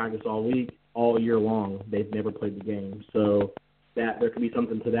didn't practice all week, all year long, they've never played the game. So that there could be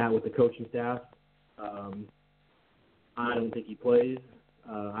something to that with the coaching staff. I don't think he plays.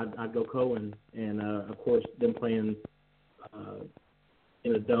 I'd go Cohen, and of course, them playing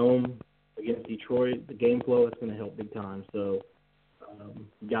in a dome against Detroit, the game flow, that's going to help big time. So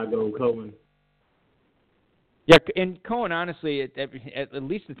you got to go Cohen. Yeah, and Cohen, honestly, at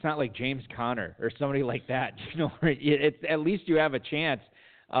least it's not like James Conner or somebody like that. It's at least you have a chance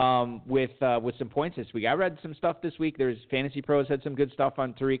with some points this week. I read some stuff this week. There's Fantasy Pros had some good stuff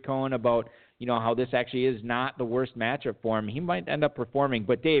on Tariq Cohen about how this actually is not the worst matchup for him. He might end up performing,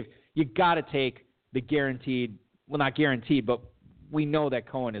 but Dave, you got to take the guaranteed. Well, not guaranteed, but we know that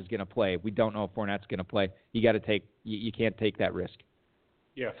Cohen is going to play. We don't know if Fournette's going to play. You got to take. You can't take that risk.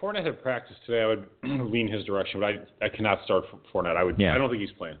 Yeah, Fournette had practice today. I would lean his direction, but I cannot start Fournette. I don't think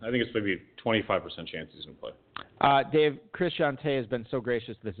he's playing. I think it's maybe a 25% chance he's going to play. Dave, Chris Jeantet has been so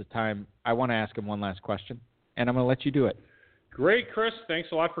gracious this time. I want to ask him one last question, and I'm going to let you do it. Great, Chris. Thanks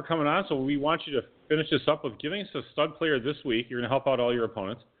a lot for coming on. So we want you to finish this up with giving us a stud player this week. You're going to help out all your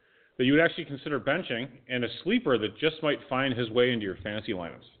opponents that you would actually consider benching, and a sleeper that just might find his way into your fantasy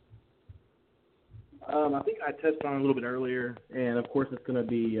lineups. I think I touched on it a little bit earlier, and of course it's going to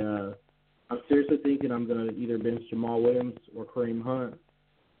be I'm seriously thinking I'm going to either bench Jamal Williams or Kareem Hunt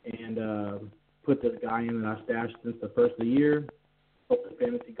and put this guy in that I stashed since the first of the year. Hope the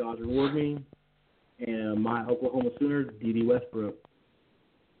fantasy gods reward me. And my Oklahoma Sooner, D.D. Westbrook.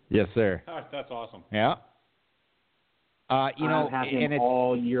 Yes, sir. That's awesome. Yeah. I've had him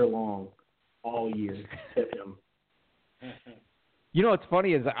all year long. All year. Kept him. What's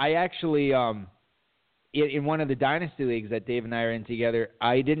funny is I actually in one of the dynasty leagues that Dave and I are in together,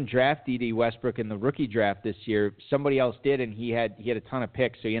 I didn't draft D.D. Westbrook in the rookie draft this year. Somebody else did, and he had a ton of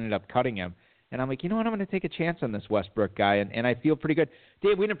picks, so he ended up cutting him. And I'm like, you know what? I'm going to take a chance on this Westbrook guy, and I feel pretty good.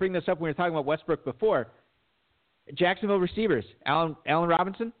 Dave, we didn't bring this up when we were talking about Westbrook before. Jacksonville receivers, Allen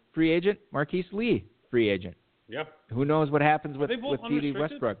Robinson, free agent. Marquise Lee, free agent. Yep. Who knows what happens with D.D. unrestricted?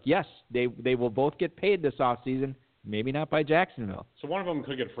 Westbrook? Yes, they will both get paid this offseason. Maybe not by Jacksonville. So one of them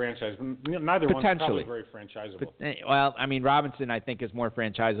could get franchised. Neither one's probably very franchisable. Well, I mean, Robinson, I think, is more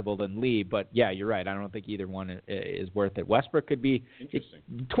franchisable than Lee. But, yeah, you're right. I don't think either one is worth it. Westbrook could be – interesting.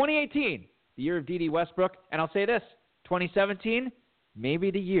 2018, the year of D.D. Westbrook. And I'll say this, 2017, maybe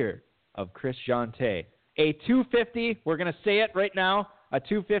the year of Chris Jeantet. A 250, we're going to say it right now, a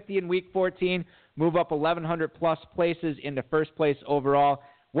 250 in Week 14, move up 1,100-plus places into first place overall.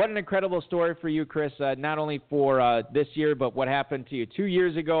 What an incredible story for you, Chris, not only for this year, but what happened to you 2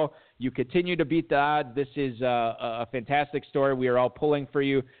 years ago. You continue to beat the odds. This is a fantastic story. We are all pulling for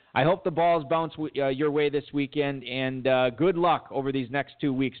you. I hope the balls bounce your way this weekend, and good luck over these next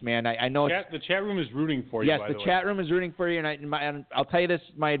 2 weeks, man. I know the chat room is rooting for you, yes, by the way. Yes, the chat room is rooting for you, and I'll tell you this,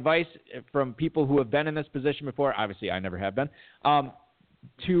 my advice from people who have been in this position before, obviously I never have been,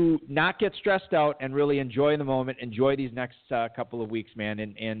 to not get stressed out and really enjoy the moment, enjoy these next couple of weeks, man,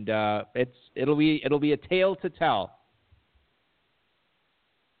 and it'll be a tale to tell.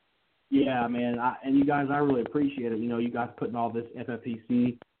 Yeah, man, and you guys, I really appreciate it. You know, you guys putting all this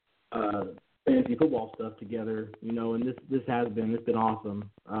FFPC fantasy football stuff together. You know, and it's been awesome.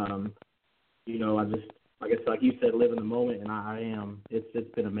 You know, I guess like you said, live in the moment, and I am.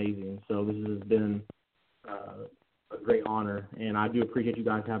 It's been amazing. So this has been a great honor, and I do appreciate you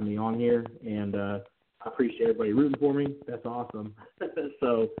guys having me on here, and I appreciate everybody rooting for me. That's awesome.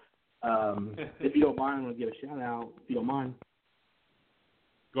 So if you don't mind, I'm going to give a shout-out, if you don't mind.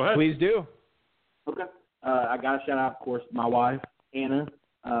 Go ahead. Please do. Okay. I got to shout out, of course, my wife, Anna,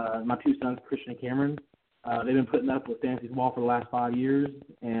 my two sons, Christian and Cameron. They've been putting up with fantasy football for the last 5 years,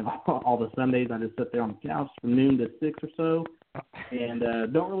 and all the Sundays I just sit there on the couch from noon to 6 or so, and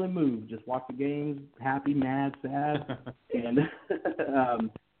don't really move. Just watch the games, happy, mad, sad. And,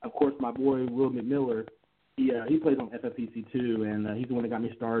 of course, my boy, Will McMiller, he plays on FFPC too, and he's the one that got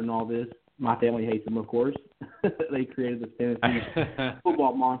me started in all this. My family hates him, of course. They created this fantasy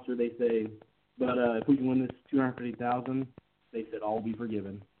football monster, they say. But if we can win this $250,000, they said all will be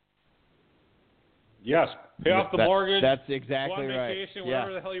forgiven. Yes, pay off the mortgage. That's exactly go on right. vacation,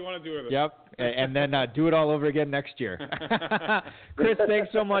 whatever the hell you want to do with it. Yep, and then do it all over again next year. Chris,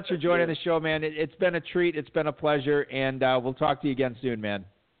 thanks so much for joining the show, man. It's been a treat. It's been a pleasure, and we'll talk to you again soon, man.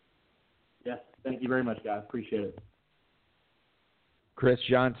 Yes, thank you very much, guys. Appreciate it. Chris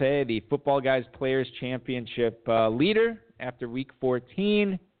Jeantet, the Football Guys Players Championship leader after Week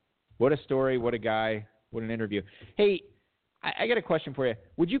 14. What a story, what a guy, what an interview. Hey, I got a question for you.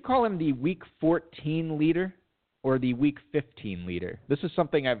 Would you call him the Week 14 leader or the Week 15 leader? This is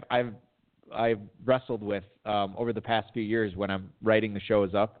something I've wrestled with over the past few years when I'm writing the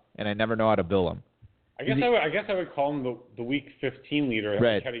shows up, and I never know how to bill him. I guess I would call him the Week 15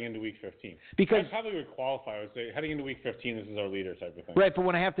 leader heading into Week 15. Because I probably would qualify. I would say heading into Week 15, this is our leader type of thing. Right, but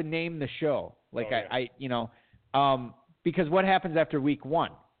when I have to name the show, because what happens after Week 1?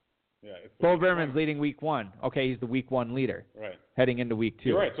 Yeah, Bo Berman's leading Week 1. Okay, he's the Week 1 leader. Right. Heading into Week 2.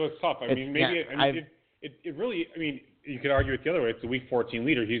 You're right, so it's tough. It really, you could argue it the other way. It's the Week 14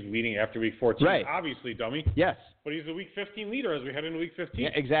 leader. He's leading after Week 14. Right. Obviously, dummy. Yes. But he's the Week 15 leader as we head into Week 15. Yeah,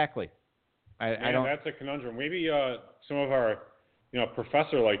 exactly. I don't. That's a conundrum. Maybe some of our,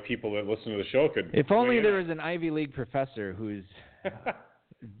 professor-like people that listen to the show could. If only there was an Ivy League professor who's.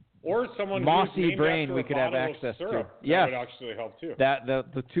 Or someone mossy brain we could have access to. That would actually help too. That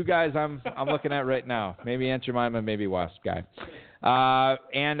the two guys I'm looking at right now, maybe Aunt Jemima, maybe Wasp guy,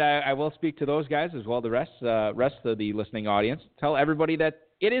 and I will speak to those guys as well. The rest of the listening audience. Tell everybody that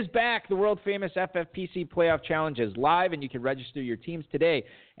it is back. The world famous FFPC Playoff Challenge is live, and you can register your teams today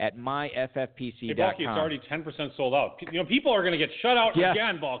at myffpc.com. Hey, Balky, it's already 10% sold out. People are going to get shut out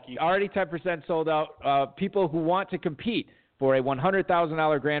again, Balky. Already 10% sold out. People who want to compete for a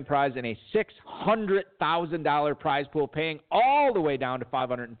 $100,000 grand prize and a $600,000 prize pool, paying all the way down to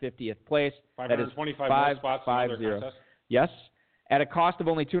 550th place. 525 spots in another contest. Yes. At a cost of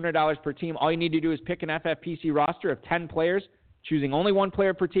only $200 per team, all you need to do is pick an FFPC roster of 10 players, choosing only one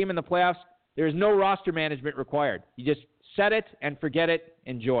player per team in the playoffs. There is no roster management required. You just set it and forget it.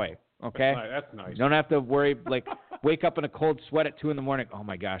 Enjoy. Okay? That's nice. You don't have to worry, wake up in a cold sweat at 2 in the morning. Oh,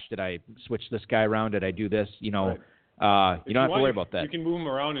 my gosh, did I switch this guy around? Did I do this? Right. You don't have to worry about that. You can move them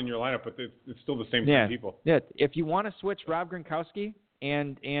around in your lineup, but it's still the same 10 people. Yeah. If you want to switch Rob Gronkowski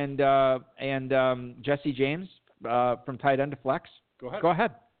and Jesse James from tight end to flex, go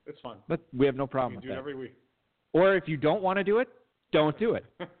ahead. It's fun. But we have no problem with that. You do it every week. Or if you don't want to do it, don't do it.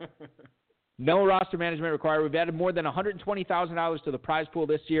 No roster management required. We've added more than $120,000 to the prize pool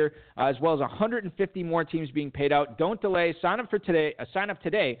this year, as well as 150 more teams being paid out. Don't delay. Sign up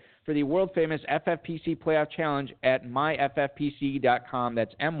today for the world-famous FFPC Playoff Challenge at myffpc.com.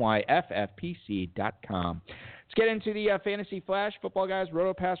 That's myffpc.com. Let's get into the Fantasy Flash, Football Guys,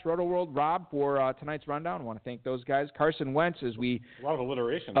 RotoPass, RotoWorld. Rob, for tonight's rundown, I want to thank those guys. Carson Wentz, as we a lot of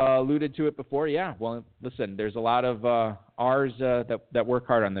alliteration. Alluded to it before. Yeah, well, listen, there's a lot of R's that work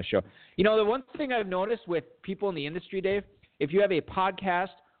hard on this show. You know, the one thing I've noticed with people in the industry, Dave, if you have a podcast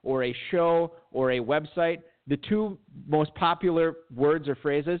or a show or a website, the two most popular words or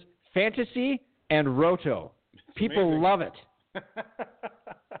phrases, fantasy and roto. People love it.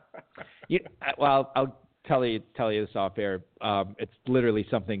 Well, I'll tell you this off air. It's literally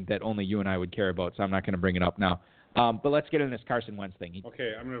something that only you and I would care about, so I'm not going to bring it up now. But let's get into this Carson Wentz thing.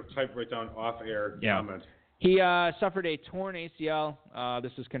 Okay, I'm going to type right down off-air comment. He suffered a torn ACL.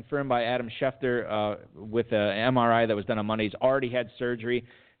 This was confirmed by Adam Schefter with an MRI that was done on Monday. He's already had surgery,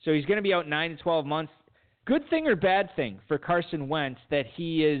 so he's going to be out 9 to 12 months. Good thing or bad thing for Carson Wentz that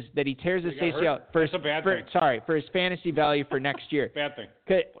he tears his ACL for his fantasy value for next year. Bad thing.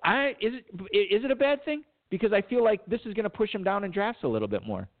 Is it a bad thing? Because I feel like this is going to push him down in drafts a little bit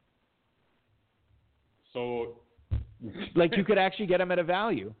more. So, like you could actually get him at a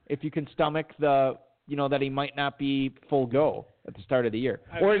value if you can stomach that he might not be full go at the start of the year,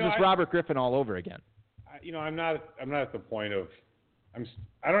 or is this Robert Griffin all over again? I'm not at the point of.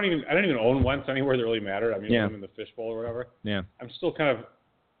 I don't even own Wentz anywhere that really mattered. I mean, I'm in the fishbowl or whatever. Yeah. I'm still I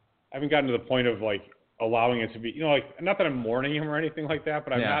haven't gotten to the point of like allowing it to be. Not that I'm mourning him or anything like that,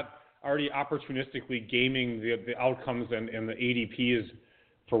 but I'm not already opportunistically gaming the outcomes and the ADPs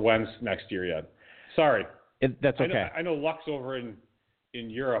for Wentz next year yet. Sorry. That's okay. I know Luck's over in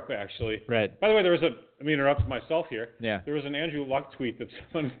Europe, actually. Right. By the way, let me interrupt myself here. Yeah. There was an Andrew Luck tweet that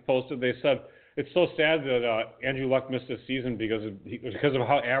someone posted. They said, it's so sad that Andrew Luck missed this season because of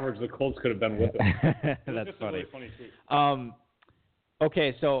how average the Colts could have been with him. That's just funny. A really funny tweet.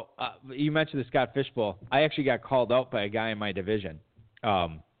 Okay, so you mentioned the Scott Fishbowl. I actually got called out by a guy in my division.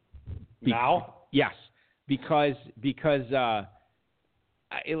 Now? Yes, because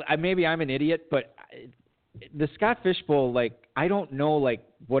maybe I'm an idiot, but the Scott Fishbowl, I don't know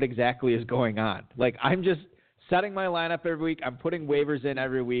what exactly is going on. I'm just setting my lineup every week. I'm putting waivers in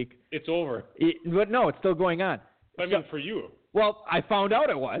every week. It's over. But no, it's still going on. I mean, for you. Well, I found out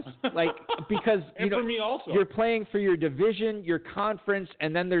it was because for me also. You're playing for your division, your conference,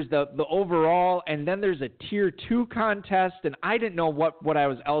 and then there's the overall, and then there's a tier 2 contest, and I didn't know what I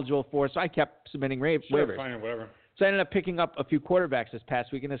was eligible for, so I kept submitting waivers. Sure, fine, whatever. So I ended up picking up a few quarterbacks this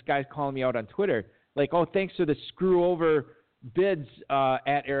past week, and this guy's calling me out on Twitter, thanks for the screw over bids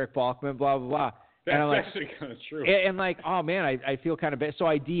at Eric Balkman, blah blah blah. That's and actually kind of true. And oh man, I feel kind of bad. So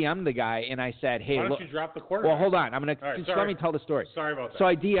I DM'd the guy and I said, hey, why don't you drop the quarterback? Well, hold on. I'm gonna let me tell the story. Sorry about that. So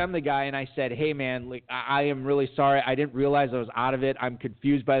I DM'd the guy and I said, hey man, I am really sorry. I didn't realize I was out of it. I'm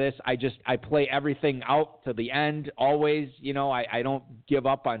confused by this. I play everything out to the end always. I don't give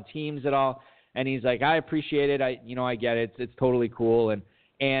up on teams at all. And he's like, I appreciate it. I get it. It's totally cool.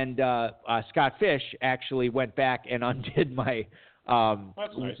 And Scott Fish actually went back and undid my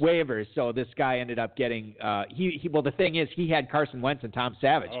waivers. So this guy ended up getting well, the thing is, he had Carson Wentz and Tom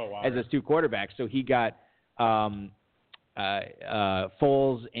Savage as his two quarterbacks. So he got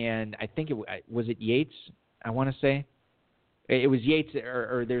Foles and I think was it Yates. I want to say it was Yates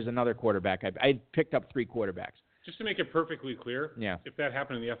or there's another quarterback. I picked up 3 quarterbacks. Just to make it perfectly clear, yeah. If that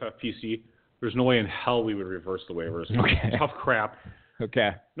happened in the FFPC, there's no way in hell we would reverse the waivers. Okay. Tough crap.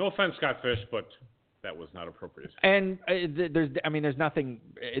 Okay. No offense, Scott Fish, but that was not appropriate. And there's nothing.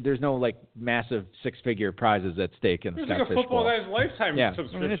 There's no massive 6-figure prizes at stake in the Scott Fish Football Bowl. Guys lifetime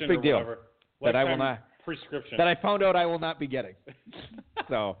subscription it's a big or deal whatever. That I will not prescription. That I found out I will not be getting.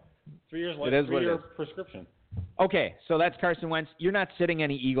 So 3 years it is what it is. Prescription. Okay, so that's Carson Wentz. You're not sitting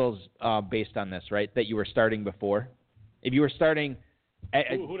any Eagles based on this, right? That you were starting before. If you were starting.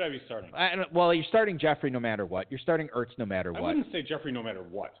 Who would I be starting? Well, you're starting Jeffrey no matter what. You're starting Ertz no matter what. I wouldn't say Jeffrey no matter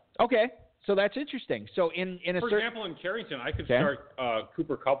what. Okay, so that's interesting. So for example, in Carrington, I could start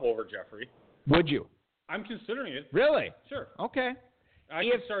Cooper Kupp over Jeffrey. Would you? I'm considering it. Really? Sure. Okay. I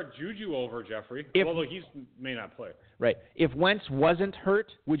could start Juju over Jeffrey, although he may not play. Right. If Wentz wasn't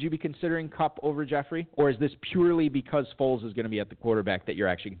hurt, would you be considering Kupp over Jeffrey? Or is this purely because Foles is going to be at the quarterback that you're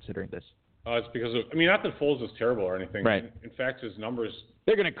actually considering this? It's because of, not that Foles is terrible or anything. Right. In fact, his numbers.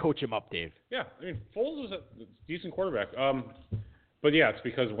 They're going to coach him up, Dave. Yeah. Foles is a decent quarterback. But yeah, it's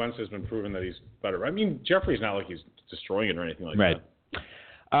because Wentz has been proven that he's better. Jeffrey's not like he's destroying it or anything like that.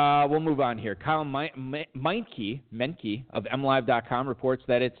 We'll move on here. Kyle Menke of MLive.com reports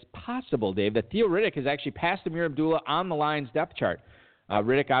that it's possible, Dave, that Theo Riddick has actually passed Amir Abdullah on the Lions depth chart.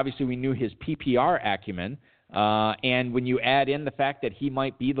 Riddick, obviously, we knew his PPR acumen. And when you add in the fact that he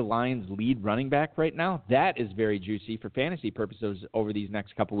might be the Lions' lead running back right now, that is very juicy for fantasy purposes over these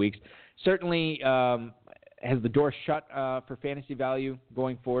next couple weeks. Certainly has the door shut for fantasy value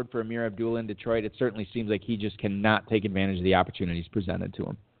going forward for Amir Abdullah in Detroit. It certainly seems like he just cannot take advantage of the opportunities presented to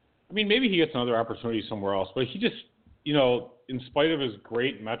him. I mean, maybe he gets another opportunity somewhere else, but he just, in spite of his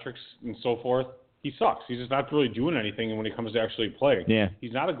great metrics and so forth, he sucks. He's just not really doing anything when it comes to actually playing. Yeah.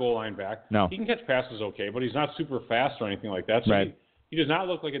 He's not a goal line back. No. He can catch passes okay, but he's not super fast or anything like that. So right. He does not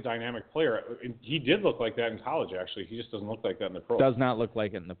look like a dynamic player. He did look like that in college, actually. He just doesn't look like that in the pros. Does not look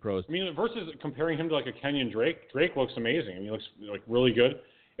like it in the pros. I mean, versus comparing him to like a Kenyon Drake, Drake looks amazing. I mean, he looks like really good.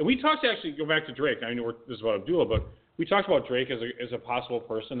 And we talked go back to Drake. I know this is about Abdullah, but we talked about Drake as a possible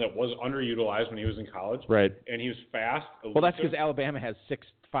person that was underutilized when he was in college. Right. And he was fast. Well, that's because Alabama has 6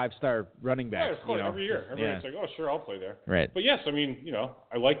 5-star running backs. Yeah, every year. Everybody's like, oh, sure, I'll play there. Right. But yes, I mean,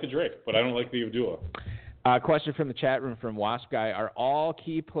 I like the Drake, but I don't like the Abdullah. Question from the chat room from Wasp Guy. Are all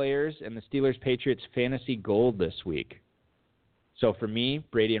key players in the Steelers-Patriots fantasy gold this week? So for me,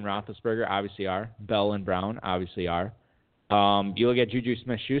 Brady and Roethlisberger obviously are. Bell and Brown obviously are. You look at Juju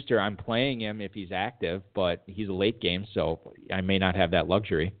Smith-Schuster. I'm playing him if he's active, but he's a late game, so I may not have that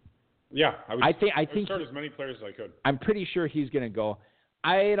luxury. Yeah, I think start as many players as I could. I'm pretty sure he's going to go.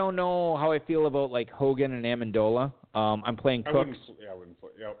 I don't know how I feel about like Hogan and Amendola. I'm playing Cooks. I wouldn't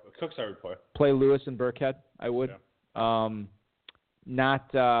play. Yeah, Cooks I would play. Play Lewis and Burkhead. I would. Yeah. Not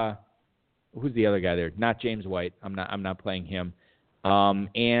who's the other guy there? Not James White. I'm not playing him.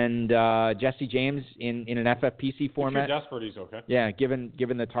 And Jesse James in an FFPC format. If you're desperate, he's okay. Yeah, given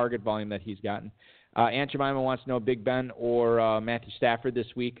the target volume that he's gotten. Aunt Jemima wants to know Big Ben or Matthew Stafford this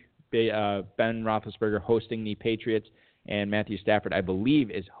week. Ben Roethlisberger hosting the Patriots, and Matthew Stafford, I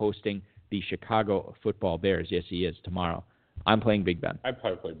believe, is hosting the Chicago Football Bears. Yes, he is tomorrow. I'm playing Big Ben. I'd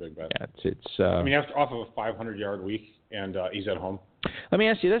probably play Big Ben. Yeah, it's. I mean, off of a 500-yard week, and he's at home. Let me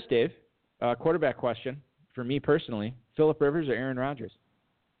ask you this, Dave. Quarterback question for me personally: Phillip Rivers or Aaron Rodgers?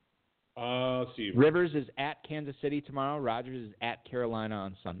 Let's see. Rivers is at Kansas City tomorrow. Rodgers is at Carolina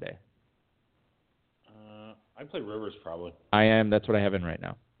on Sunday. I'd play Rivers probably. I am. That's what I have in right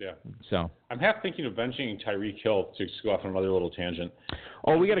now. Yeah. So I'm half thinking of benching Tyreek Hill to go off on another little tangent.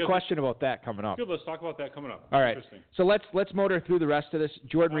 Oh, we got a question about that coming up. Good. Let's talk about that coming up. All right. So let's motor through the rest of this.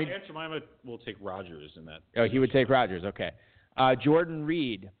 Jordan Reed. Aunt Jemima will take Rodgers in that. Oh, he would take Rodgers. Okay. Jordan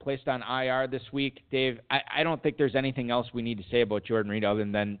Reed placed on IR this week. Dave, I don't think there's anything else we need to say about Jordan Reed other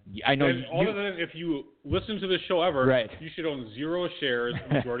than I know. Other than if you listen to this show ever, right. You should own 0 shares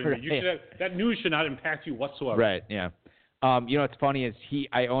in Jordan Reed. You should that news should not impact you whatsoever. Right. Yeah. What's funny is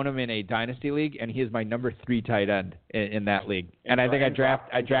I own him in a dynasty league, and he is my number 3 tight end in that league. And I think I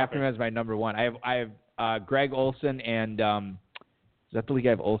draft him as my number 1. I have Greg Olsen and is that the league I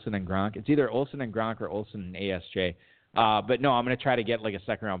have Olsen and Gronk? It's either Olsen and Gronk or Olsen and ASJ. But no, I'm going to try to get like a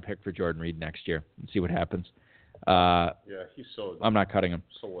second-round pick for Jordan Reed next year and see what happens. Yeah, he's so. I'm not cutting him.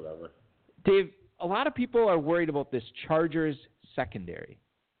 So whatever. Dave, a lot of people are worried about this Chargers secondary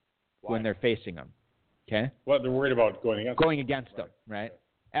when they're facing them. Okay. What they're worried about going against them, right?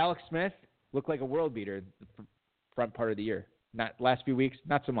 Alex Smith looked like a world beater the front part of the year. Not last few weeks,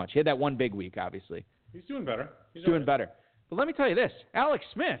 not so much. He had that one big week, obviously. He's doing better. He's doing better. But let me tell you this: Alex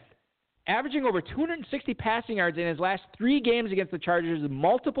Smith, averaging over 260 passing yards in his last 3 games against the Chargers,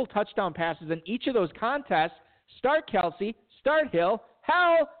 multiple touchdown passes in each of those contests. Start Kelsey, start Hill.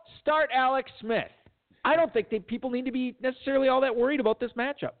 Hell, start Alex Smith. I don't think that people need to be necessarily all that worried about this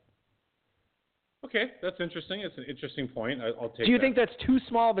matchup. Okay, that's interesting. It's an interesting point. I'll take. Do you think that's too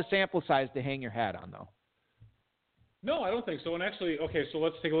small of a sample size to hang your hat on, though? No, I don't think so. And actually, okay, so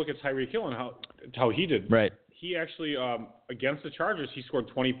let's take a look at Tyreek Hill and how he did. Right. He actually, against the Chargers, he scored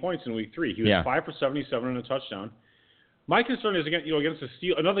 20 points in Week 3. He was 5 for 77 and a touchdown. My concern is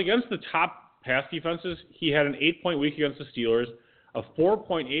against the top pass defenses. He had an 8-point week against the Steelers, a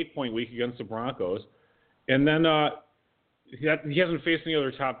 4.8-point week against the Broncos, and then he hasn't faced any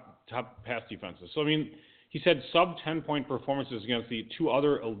other top pass defenses. So I mean, he's had sub 10-point performances against the 2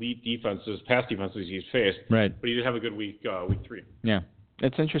 other elite pass defenses he's faced. Right. But he did have a good week 3. Yeah,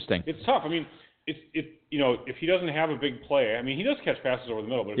 it's interesting. It's tough. I mean, if he doesn't have a big play, I mean, he does catch passes over the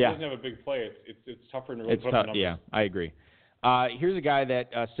middle, but if he doesn't have a big play, it's tougher to really put up the numbers. Yeah, I agree. Here's a guy that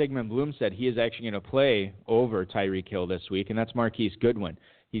Sigmund Bloom said he is actually going to play over Tyreek Hill this week, and that's Marquise Goodwin.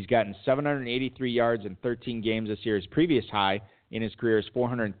 He's gotten 783 yards in 13 games this year. His previous high in his career is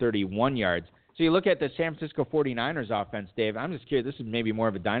 431 yards. So you look at the San Francisco 49ers offense, Dave. I'm just curious. This is maybe more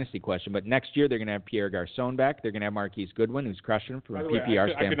of a dynasty question, but next year they're going to have Pierre Garçon back. They're going to have Marquise Goodwin, who's crushing him from a PPR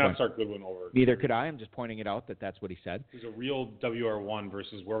standpoint. I could not start Goodwin over. Neither could I. I'm just pointing it out that that's what he said. He's a real WR1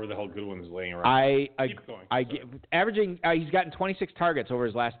 versus wherever the hell Goodwin's laying around. Keep going. Averaging, he's gotten 26 targets over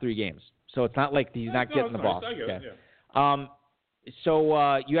his last 3 games. So it's not like he's not getting the ball. I get it, yeah.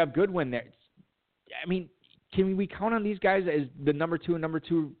 So you have Goodwin there. I mean, can we count on these guys as the number 1 and number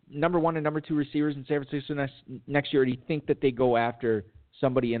 2 receivers in San Francisco next year? Or do you think that they go after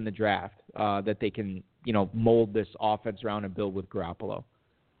somebody in the draft that they can, mold this offense around and build with Garoppolo?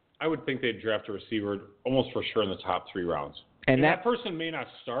 I would think they'd draft a receiver almost for sure in the top 3 rounds. And that person may not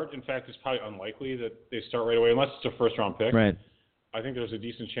start. In fact, it's probably unlikely that they start right away unless it's a first-round pick. Right. I think there's a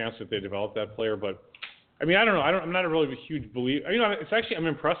decent chance that they develop that player, but I mean, I don't know. I'm not a really huge believer. It's actually I'm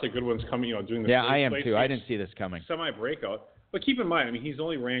impressed that Goodwin's coming. Doing this. Yeah, I am too. I didn't see this coming. Semi-breakout, but keep in mind, I mean, he's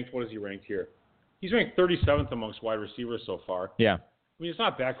only ranked. What is he ranked here? He's ranked 37th amongst wide receivers so far. Yeah. I mean, it's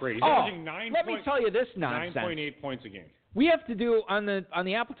not that great. He's averaging let me tell you this nonsense. 9.8 points a game. We have to do on the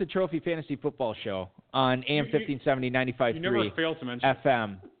Appleton Trophy Fantasy Football Show on AM 1570 95.3 You never fail to mention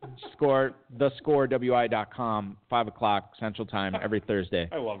FM. thescorewi.com, 5 o'clock Central Time every Thursday.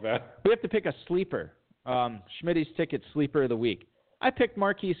 I love that. We have to pick a sleeper. Schmitty's Ticket Sleeper of the Week. I picked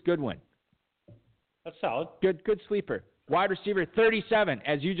Marquise Goodwin. That's solid. Good sleeper. Wide receiver 37,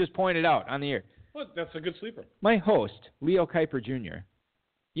 as you just pointed out on the air. Well, that's a good sleeper. My host, Leo Kuiper Jr.,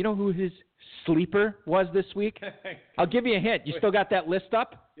 you know who his sleeper was this week? I'll give you a hint. You still got that list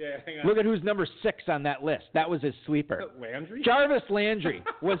up? Yeah, hang on. Look at who's number 6 on that list. That was his sleeper. Landry? Jarvis Landry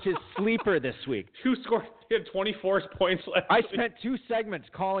was his sleeper this week. He had 24 points left. I spent 2 segments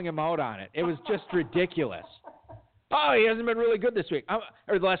calling him out on it. It was just ridiculous. Oh, he hasn't been really good this week.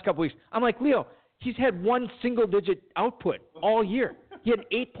 Or the last couple weeks. I'm like, Leo, he's had 1 single-digit output all year. He had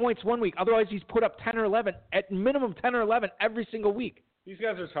 8 points 1 week. Otherwise, he's put up 10 or 11, at minimum 10 or 11 every single week. These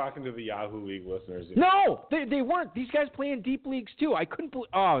guys are talking to the Yahoo League listeners. No, they weren't. These guys play in deep leagues, too. I couldn't believe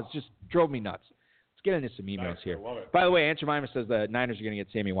 – it just drove me nuts. Let's get into some emails here. I love it. By the way, Aunt Jemima says the Niners are going to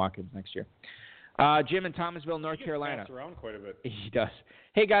get Sammy Watkins next year. Jim in Thomasville, North Carolina. He around quite a bit. He does.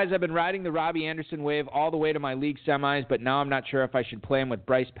 Hey, guys, I've been riding the Robbie Anderson wave all the way to my league semis, but now I'm not sure if I should play him with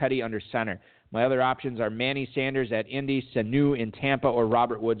Bryce Petty under center. My other options are Manny Sanders at Indy, Sanu in Tampa, or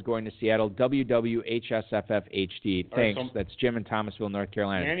Robert Woods going to Seattle. WWHSFFHD. Thanks. Right, That's Jim in Thomasville, North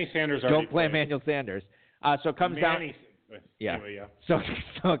Carolina. Manny Sanders. Don't play Emmanuel Sanders. So it comes down. Yeah. Anyway, yeah. So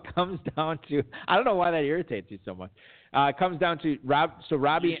it comes down to. I don't know why that irritates you so much. It comes down to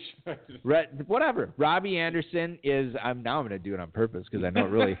Robbie. Whatever. Robbie Anderson is. Now I'm going to do it on purpose because I know it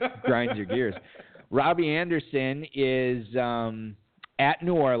really grinds your gears. Robbie Anderson is at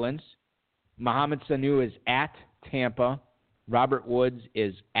New Orleans. Mohamed Sanu is at Tampa. Robert Woods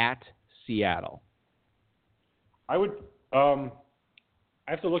is at Seattle. I'd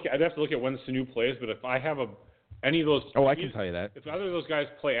have to look at when Sanu plays, but if I have any of those, I can tell you that. If either of those guys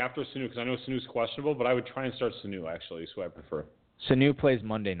play after Sanu, because I know Sanu's questionable, but I would try and start Sanu actually. Is who I prefer. Sanu plays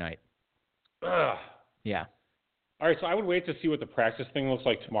Monday night. Ugh. Yeah. All right, so I would wait to see what the practice thing looks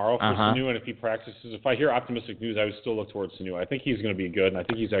like tomorrow for Sanu, and if he practices. If I hear optimistic news, I would still look towards Sanu. I think he's going to be good, and I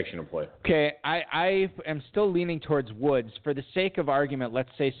think he's actually going to play. Okay, I am still leaning towards Woods. For the sake of argument,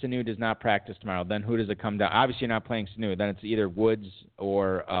 let's say Sanu does not practice tomorrow. Then who does it come down? Obviously, you're not playing Sanu. Then it's either Woods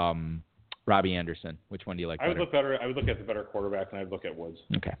or Robbie Anderson. Which one do you like better? I would look at the better quarterback, and I'd look at Woods.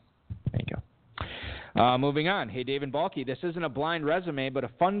 Okay, there you go. Moving on. Hey, David Balky, this isn't a blind resume, but a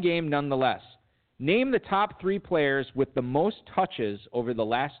fun game nonetheless. Name the top 3 players with the most touches over the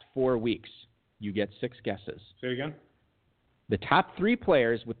last 4 weeks. You get 6 guesses. Say it again. The top 3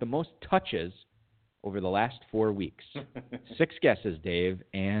 players with the most touches over the last 4 weeks. 6 guesses, Dave,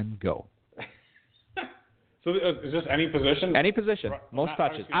 and go. So is this any position? Any position. Most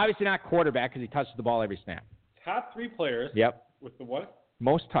touches. Obviously not quarterback because he touches the ball every snap. Top 3 players. Yep. With the what?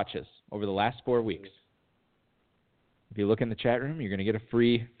 Most touches over the last 4 weeks. If you look in the chat room, you're going to get a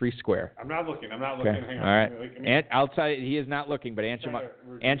free square. I'm not looking. Hang on. All right. I'll tell you, he is not looking, but Aunt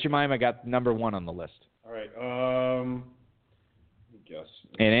Jemima got number 1 on the list. All right. Guess.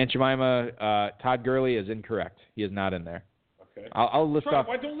 And Aunt Jemima, Todd Gurley is incorrect. He is not in there. Okay. I'll list off.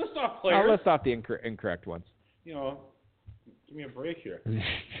 Why don't list off players? I'll list off the incorrect ones. Give me a break here. All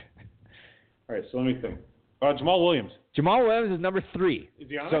right. So let me think. Jamal Williams. Jamal Williams is number 3. Is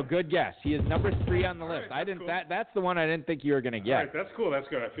he on so it? Good guess. He is number 3 on the list. Right, cool. That's the one I didn't think you were going to get. All right, that's cool. That's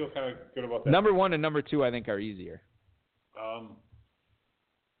good. I feel kind of good about that. Number 1 and number 2 I think are easier.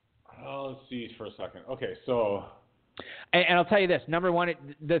 Let's see for a second. Okay, so. And I'll tell you this. Number 1,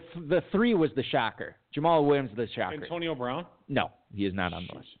 the 3 was the shocker. Jamal Williams is the shocker. Antonio Brown? No, he is not on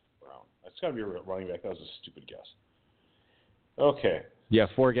the list. Brown. I It's got to be a running back. That was a stupid guess. Okay. You have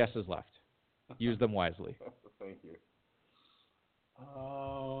 4 guesses left. Use them wisely. Thank you.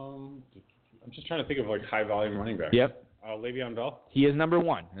 I'm just trying to think of like high volume running backs. Yep. Le'Veon Bell? He is number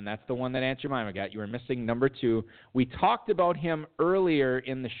 1, and that's the one that Aunt Jemima got. You were missing number 2. We talked about him earlier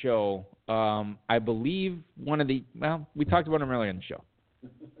in the show. I believe we talked about him earlier in the show.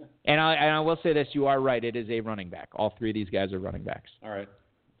 And I will say this, you are right, it is a running back. All 3 of these guys are running backs. All right.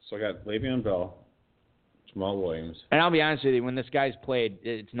 So I got Le'Veon Bell, Jamal Williams. And I'll be honest with you, when this guy's played,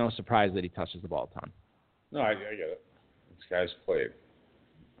 it's no surprise that he touches the ball a ton. No, I get it. This guy's played.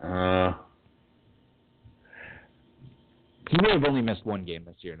 He may have only missed 1 game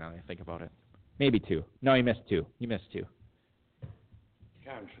this year, now that I think about it. Maybe 2. No, he missed 2.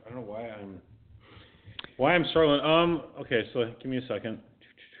 God, I don't know why I'm struggling. Okay, so give me a second.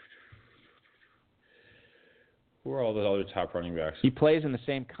 Who are all the other top running backs? He plays in the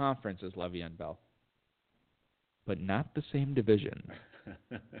same conference as Le'Veon Bell, but not the same division.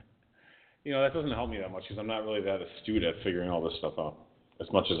 That doesn't help me that much because I'm not really that astute at figuring all this stuff out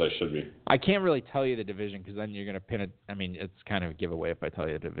as much as I should be. I can't really tell you the division because then you're going to pin it. I mean, it's kind of a giveaway if I tell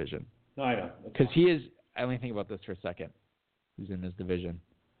you the division. No, I know. Because he is – I only think about this for a second. Who's in his division?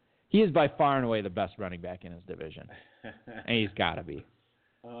 He is by far and away the best running back in his division. And he's got to be.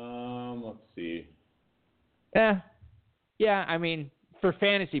 Let's see. Yeah, I mean, for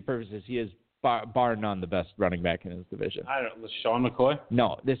fantasy purposes, he is bar none the best running back in his division. I don't know. Sean McCoy?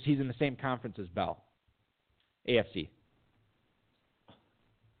 No, he's in the same conference as Bell. AFC.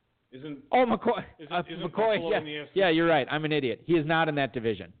 McCoy. McCoy, yeah, you're right. I'm an idiot. He is not in that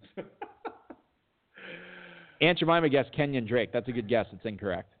division. Aunt Jemima guessed Kenyon Drake. That's a good guess. It's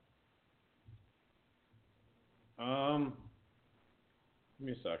incorrect. Give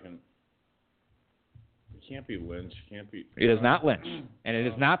me a second. It can't be Lynch. It is not Lynch, and it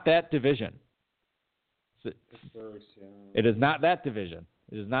is not that division. It is not that division.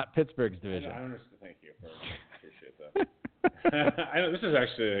 It is not Pittsburgh's division. I don't understand. Thank you. I appreciate that. I know this is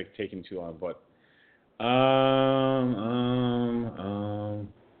actually taking too long, but how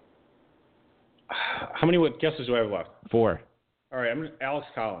many guesses do I have left? 4. All right, Alex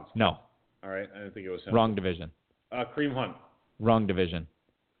Collins. No. All right, I didn't think it was him. Wrong division. Kareem Hunt. Wrong division.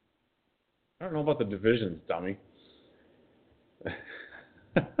 I don't know about the divisions, dummy.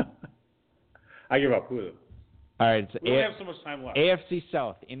 I give up. Who is it? All right. We don't have so much time left. AFC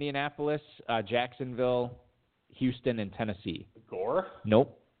South, Indianapolis, Jacksonville, Houston, and Tennessee. Gore?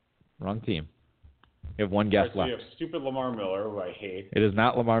 Nope. Wrong team. You have 1 guess so left. You have stupid Lamar Miller, who I hate. It is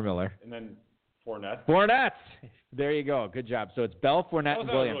not Lamar Miller. And then Fournette. There you go. Good job. So it's Bell, Fournette, and Williams.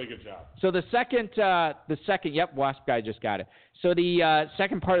 That was a really good job. So the second, yep, Wasp guy just got it. So the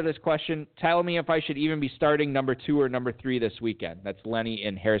second part of this question, tell me if I should even be starting number 2 or number 3 this weekend. That's Lenny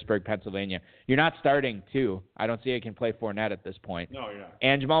in Harrisburg, Pennsylvania. You're not starting 2. I don't see I can play Fournette at this point. No, you're not.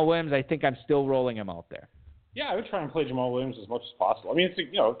 And Jamal Williams, I think I'm still rolling him out there. Yeah, I would try and play Jamal Williams as much as possible. I mean,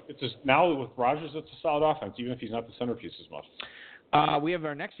 it's just now with Rodgers, it's a solid offense, even if he's not the centerpiece as much. We have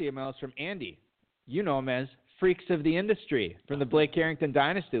our next email is from Andy. You know him as Freaks of the Industry from the Blake Carrington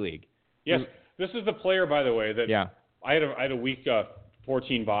Dynasty League. Yes, this is the player, by the way, that I had a week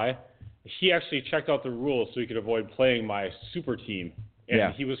 14 bye. He actually checked out the rules so he could avoid playing my super team,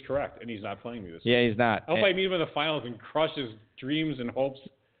 and he was correct, and he's not playing me this week. Yeah, he's not. I hope I meet him in the finals and crush his dreams and hopes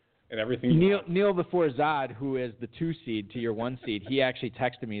and everything. Neil before Zod, who is the 2 seed to your 1 seed, he actually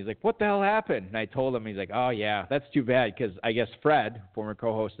texted me. He's like, "What the hell happened?" And I told him, he's like, "Oh yeah, that's too bad," because I guess Fred, former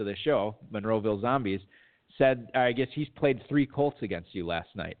co-host of the show, Monroeville Zombies, said I guess he's played 3 Colts against you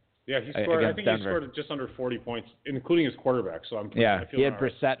last night. Yeah, he scored. I think Denver. He scored just under 40 points, including his quarterback. So he had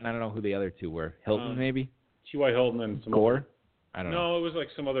Brissett, and I don't know who the other 2 were. Hilton, maybe. T.Y. Hilton and some Gore. I don't know. No, it was like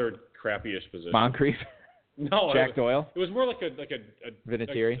some other crappy-ish position. Moncrief. No, Jack Doyle. It was more like a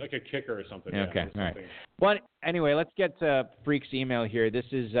Vinatieri, like a kicker or something. Okay, all right. Well, anyway, let's get to Freak's email here. This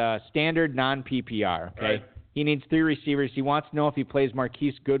is standard non-PPR. Okay, right. He needs 3 receivers. He wants to know if he plays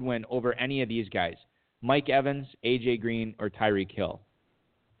Marquise Goodwin over any of these guys: Mike Evans, AJ Green, or Tyreek Hill.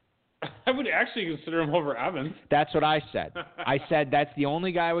 I would actually consider him over Evans. That's what I said. I said that's the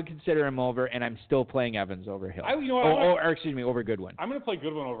only guy I would consider him over, and I'm still playing Evans over Hill. Over Goodwin. I'm going to play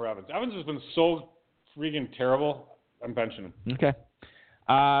Goodwin over Evans. Evans has been so freaking terrible. I'm benching him. Okay.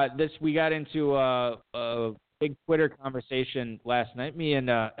 We got into a big Twitter conversation last night. Me and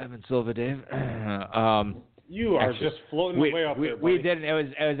Evan Silva, Dave. You are just floating way up there, buddy. We didn't.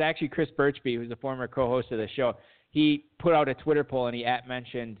 It was actually Chris Birchby, who's the former co-host of the show. He put out a Twitter poll and he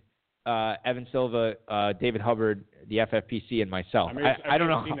mentioned Evan Silva, David Hubbard, the FFPC, and myself. I don't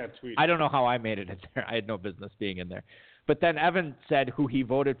know. I don't know how I made it in there. I had no business being in there. But then Evan said who he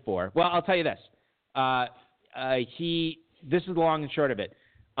voted for. Well, I'll tell you this. This is the long and short of it.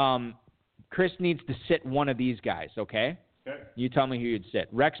 Chris needs to sit one of these guys, okay? Okay. You tell me who you'd sit.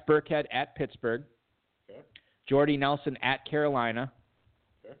 Rex Burkhead at Pittsburgh. Okay. Jordy Nelson at Carolina.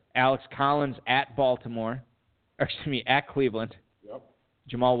 Okay. Alex Collins at Baltimore. Or, excuse me, at Cleveland. Yep.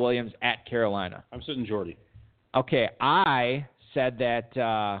 Jamal Williams at Carolina. I'm sitting Jordy. Okay, I said that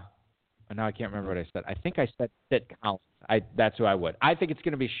now I can't remember what I said. I think I said sit Collins. That's who I would. I think it's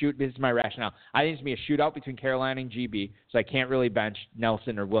going to be This is my rationale. I think it's going to be a shootout between Carolina and GB, so I can't really bench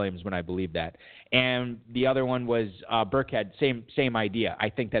Nelson or Williams when I believe that. And the other one was Burkhead, same idea. I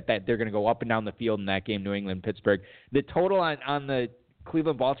think that they're going to go up and down the field in that game, New England, Pittsburgh. The total on the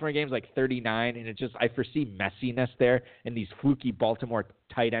Cleveland-Baltimore game is like 39, and I foresee messiness there and these fluky Baltimore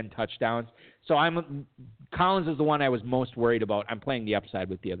tight end touchdowns. So Collins is the one I was most worried about. I'm playing the upside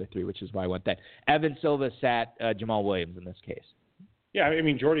with the other three, which is why I went that. Evan Silva sat Jamal Williams in this case. Yeah, I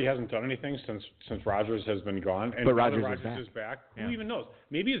mean, Jordy hasn't done anything since Rodgers has been gone. And but Rodgers is back. Yeah. Who even knows?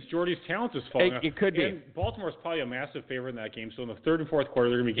 Maybe it's Jordy's talent is falling off. It could be. And Baltimore's probably a massive favorite in that game. So in the third and fourth quarter,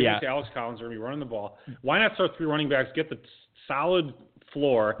 they're going to be giving it to Alex Collins. They're going to be running the ball. Why not start three running backs, get the solid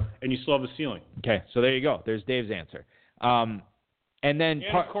floor, and you still have the ceiling? Okay, so there you go. There's Dave's answer. And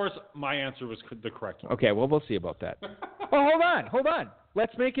of course, my answer was the correct one. Okay, well, we'll see about that. Oh, hold on.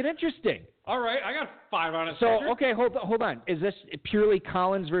 Let's make it interesting. All right, I got 5 on it. So, okay, hold on. Is this purely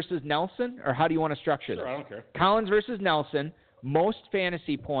Collins versus Nelson, or how do you want to structure this? Sure, I don't care. Collins versus Nelson, more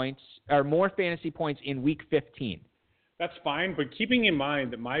fantasy points in Week 15. That's fine, but keeping in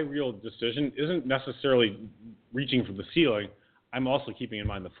mind that my real decision isn't necessarily reaching for the ceiling, I'm also keeping in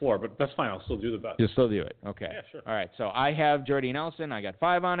mind the floor, but that's fine. I'll still do the bet. You'll still do it. Okay. Yeah, sure. All right, so I have Jordy Nelson. I got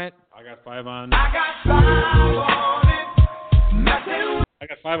 5 on it. I got 5 on. I got 5 on it. I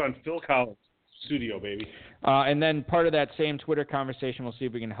got 5 on Phil Collins. Studio, baby. And then part of that same Twitter conversation, we'll see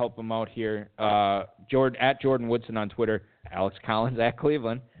if we can help him out here. At Jordan Woodson on Twitter, Alex Collins at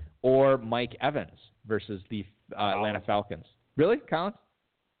Cleveland, or Mike Evans versus the Atlanta Falcons. Really, Collins?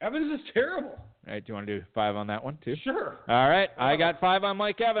 Evans is terrible. All right, do you want to do 5 on that one, too? Sure. All right, I got 5 on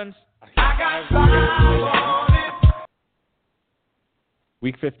Mike Evans. I got 5 on it.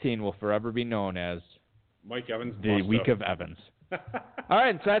 Week 15 will forever be known as Mike Evans. The Week of Evans. All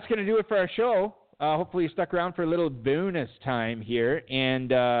right, so that's going to do it for our show. Hopefully you stuck around for a little bonus time here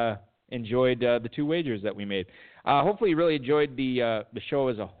and enjoyed the 2 wagers that we made. Hopefully you really enjoyed the show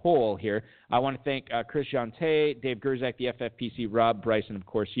as a whole here. I want to thank Chris Jeantet, Dave Gerzak, the FFPC, Rob, Bryce, and, of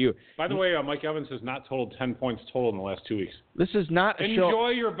course, you. By the way, Mike Evans has not totaled 10 points total in the last 2 weeks. This is not a show. Enjoy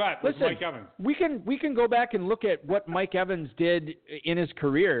your bet with Mike Evans. We can go back and look at what Mike Evans did in his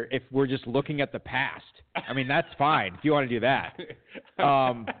career if we're just looking at the past. I mean, that's fine if you want to do that.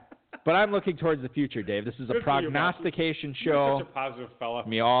 But I'm looking towards the future, Dave. This is a prognostication show. You're such a positive fella.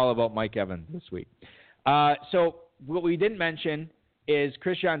 Me all about Mike Evans this week. So what we didn't mention is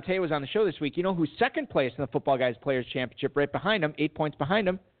Chris Jeantet was on the show this week. You know who's second place in the Football Guys Players Championship right behind him, 8 points behind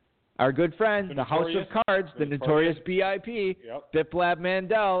him? Our good friend, the House of Cards, the notorious BIP, Biplab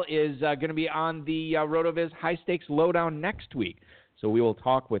Mandel, is going to be on the RotoViz High Stakes Lowdown next week. So we will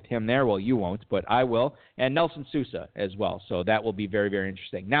talk with him there. Well, you won't, but I will. And Nelson Sousa as well. So that will be very, very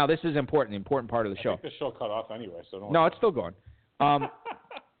interesting. Now, this is important, the important part of the show. I think the show cut off anyway, so don't No, it's still going.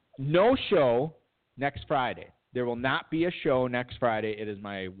 No show next Friday. There will not be a show next Friday. It is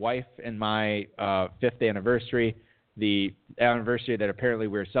my wife and my 5th anniversary, the anniversary that apparently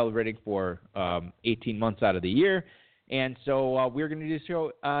we're celebrating for 18 months out of the year. And so we're going to do the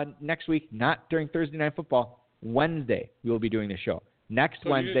show next week, not during Thursday Night Football. Wednesday we will be doing the show.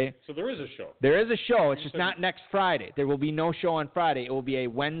 Wednesday. So there is a show. There is a show. It's just not next Friday. There will be no show on Friday. It will be a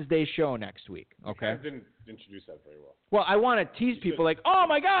Wednesday show next week. Okay? I didn't introduce that very well. Well, I want to tease people like, oh,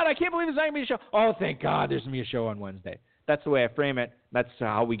 my God, I can't believe there's not going to be a show. Oh, thank God there's going to be a show on Wednesday. That's the way I frame it. That's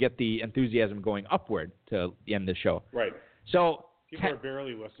how we get the enthusiasm going upward to end the show. Right. So people are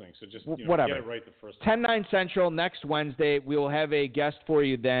barely listening, so just whatever. Get it right the first time. 10/9 Central next Wednesday. We will have a guest for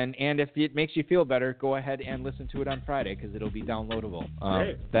you then, and if it makes you feel better, go ahead and listen to it on Friday because it'll be downloadable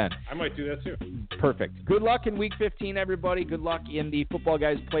then. I might do that too. Perfect. Good luck in Week 15, everybody. Good luck in the Football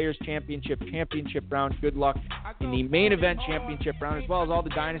Guys Players Championship round. Good luck in the main event championship round, as well as all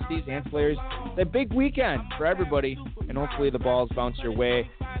the dynasties and players. A big weekend for everybody, and hopefully the balls bounce your way.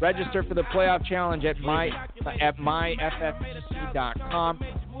 Register for the playoff challenge at myffpc.com.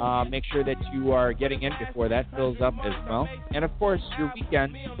 Make sure that you are getting in before that fills up as well. And, of course, your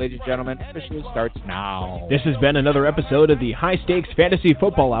weekend, ladies and gentlemen, officially starts now. This has been another episode of the High Stakes Fantasy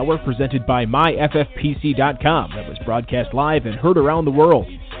Football Hour presented by myffpc.com that was broadcast live and heard around the world.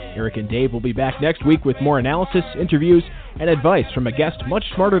 Eric and Dave will be back next week with more analysis, interviews, and advice from a guest much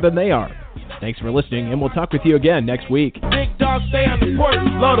smarter than they are. Thanks for listening, and we'll talk with you again next week. Big dog stay on the court,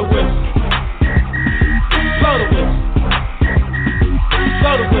 blow the whistle. Blow the whistle.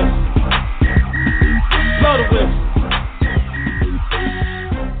 Blow the whistle. Blow the whistle.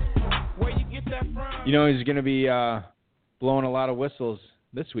 Where you get that from? You know, he's going to be blowing a lot of whistles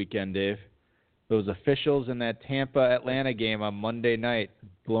this weekend, Dave. Those officials in that Tampa-Atlanta game on Monday night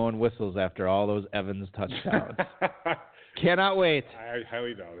blowing whistles after all those Evans touchdowns. Cannot wait. I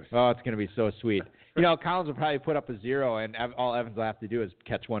highly doubt it. Oh, it's going to be so sweet. You know, Collins will probably put up a 0, and all Evans will have to do is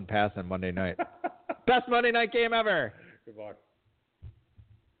catch one pass on Monday night. Best Monday night game ever. Good luck.